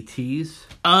 ETs.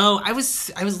 Oh, I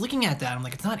was looking at that. I'm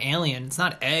like, it's not alien, it's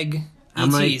not egg.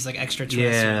 ETs, like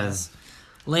extraterrestrials. Yeah.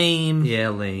 Lame. Yeah,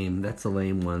 lame. That's a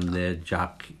lame one there.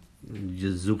 Jazukin.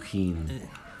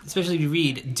 Especially if you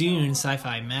read Dune,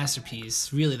 sci-fi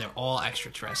masterpiece. Really, they're all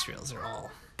extraterrestrials. They're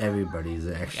all... Everybody's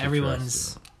an extraterrestrial.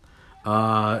 Everyone's...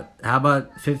 How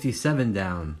about 57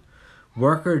 down?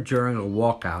 Worker during a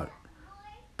walkout.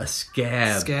 A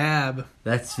scab. Scab.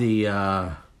 That's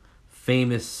the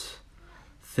famous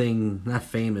thing, not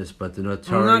famous, but the notorious.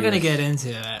 We're not gonna get into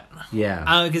it.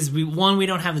 Yeah. Because we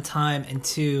don't have the time, and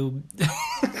two,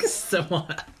 so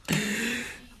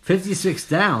 56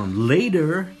 down.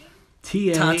 Later,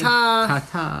 TA. Ta-ta.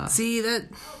 Ta-ta. see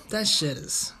that shit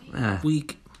is Ah.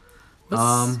 weak.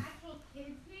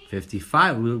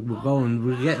 55.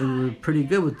 We're getting pretty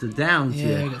good with the downs Yeah,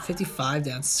 we here. got 55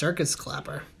 down. Circus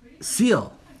clapper.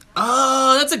 Seal.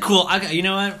 Oh, that's a cool. Okay, you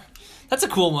know what? That's a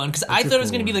cool one because I a thought it was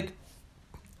cool gonna be one. like,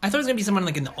 I thought it was gonna be someone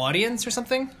like in the audience or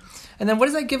something. And then what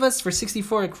does that give us for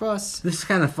 64 across? This is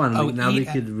kind of fun. Oh, Now we eat-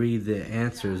 could read the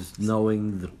answers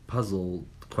knowing the puzzle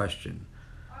question.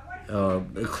 A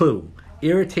clue.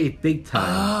 Irritate big time.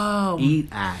 Oh. Eat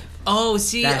at. Oh,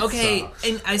 see, That okay, sucks.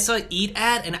 and I saw eat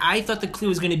at, and I thought the clue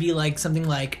was going to be like something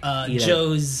like Eat at-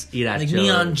 Joe's, Eat at like Joe's.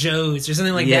 Neon Joe's or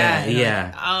something like Yeah, that. And I'm yeah.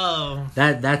 like, oh,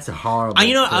 That's a horrible.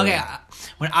 you know, clue. okay.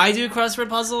 When I do a crossword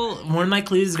puzzle, one of my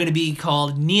clues is going to be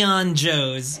called Neon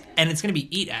Joe's, and it's going to be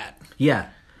eat at. Yeah.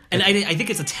 And I think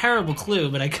it's a terrible clue,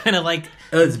 but I kind of like.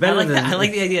 It's better I like than I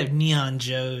like the idea of Neon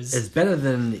Joe's It's better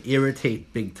than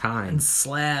irritate big time. and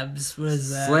slabs. What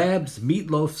is that? Slabs,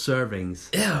 meatloaf servings.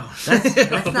 Ew,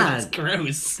 That's not- That's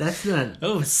gross. That's not.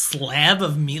 Oh, slab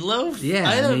of meatloaf? Yeah,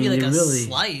 I thought I it'd be mean, like you a really-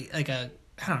 slight, like a,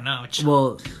 I don't know,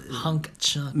 Well, hunk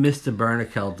chunk. Mr.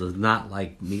 Bernickel does not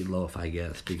like meatloaf, I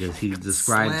guess, because he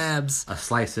describes Slabs. a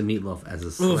slice of meatloaf as a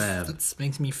Oof, slab. that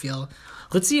makes me feel.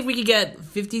 Let's see if we could get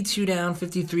 52 down,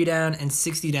 53 down, and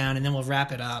 60 down, and then we'll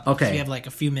wrap it up. Okay. So we have like a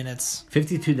few minutes.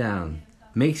 52 down.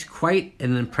 Makes quite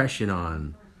an impression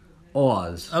on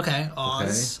Oz. Okay, Okay?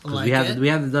 Oz. 'Cause Like we have it. we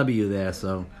have the W there,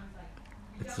 so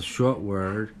it's a short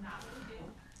word.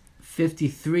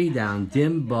 53 down.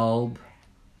 Dim bulb.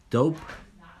 Dope.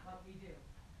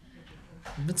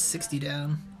 What's 60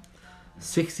 down?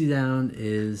 60 down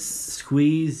is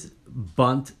squeeze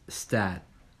bunt stat.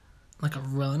 Like a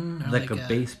run? Or Like a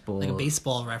baseball. Like a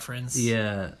baseball reference.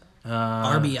 Yeah.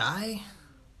 RBI?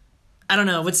 I don't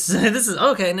know. What's this is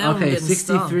okay. Now I'm Okay, getting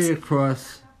 63 stumped.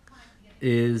 across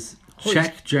is Holy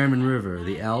Czech German River,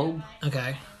 the Elbe.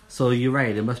 Okay. So you're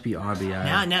right, it must be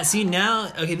RBI. Now,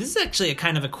 okay, this is actually a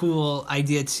kind of a cool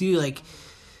idea too, like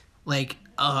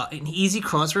an easy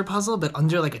crossword puzzle, but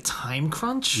under like a time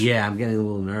crunch. Yeah, I'm getting a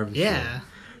little nervous. Yeah. here.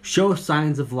 Show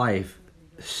signs of life.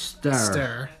 Stir.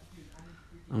 Stir.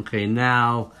 Okay,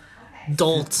 now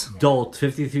Dolt Dolt,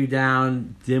 53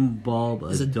 down, dim bulb,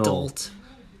 is a dolt.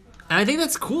 And I think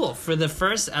that's cool for the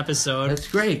first episode. That's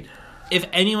great. If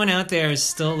anyone out there is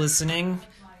still listening,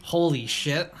 holy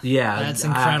shit. Yeah, That's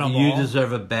incredible. You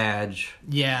deserve a badge.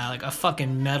 Yeah, like a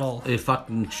fucking medal. A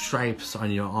fucking stripes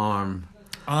on your arm.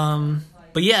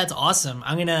 But yeah, it's awesome.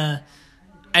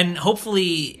 And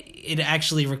hopefully it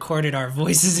actually recorded our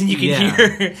voices and you can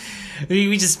Yeah. hear.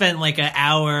 We just spent like an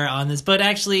hour on this, but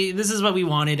actually this is what we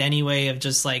wanted anyway, of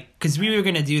just like, because we were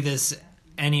going to do this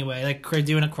anyway, like we're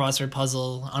doing a crossword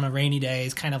puzzle on a rainy day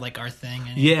is kind of like our thing.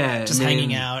 And Yeah, just I mean-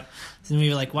 hanging out. And we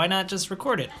were like, why not just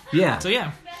record it? Yeah. So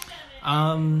yeah.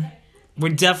 We're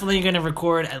definitely going to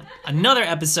record another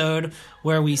episode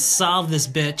where we solve this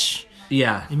bitch,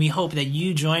 Yeah. and we hope that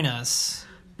you join us.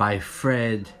 By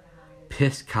Fred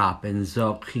Piscop and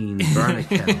Zolkeen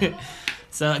Bernickel.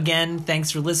 So again, thanks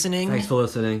for listening. Thanks for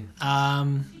listening.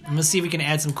 Let's see if we can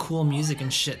add some cool music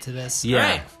and shit to this. Yeah. All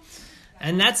right.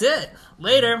 And that's it.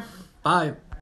 Later. Bye.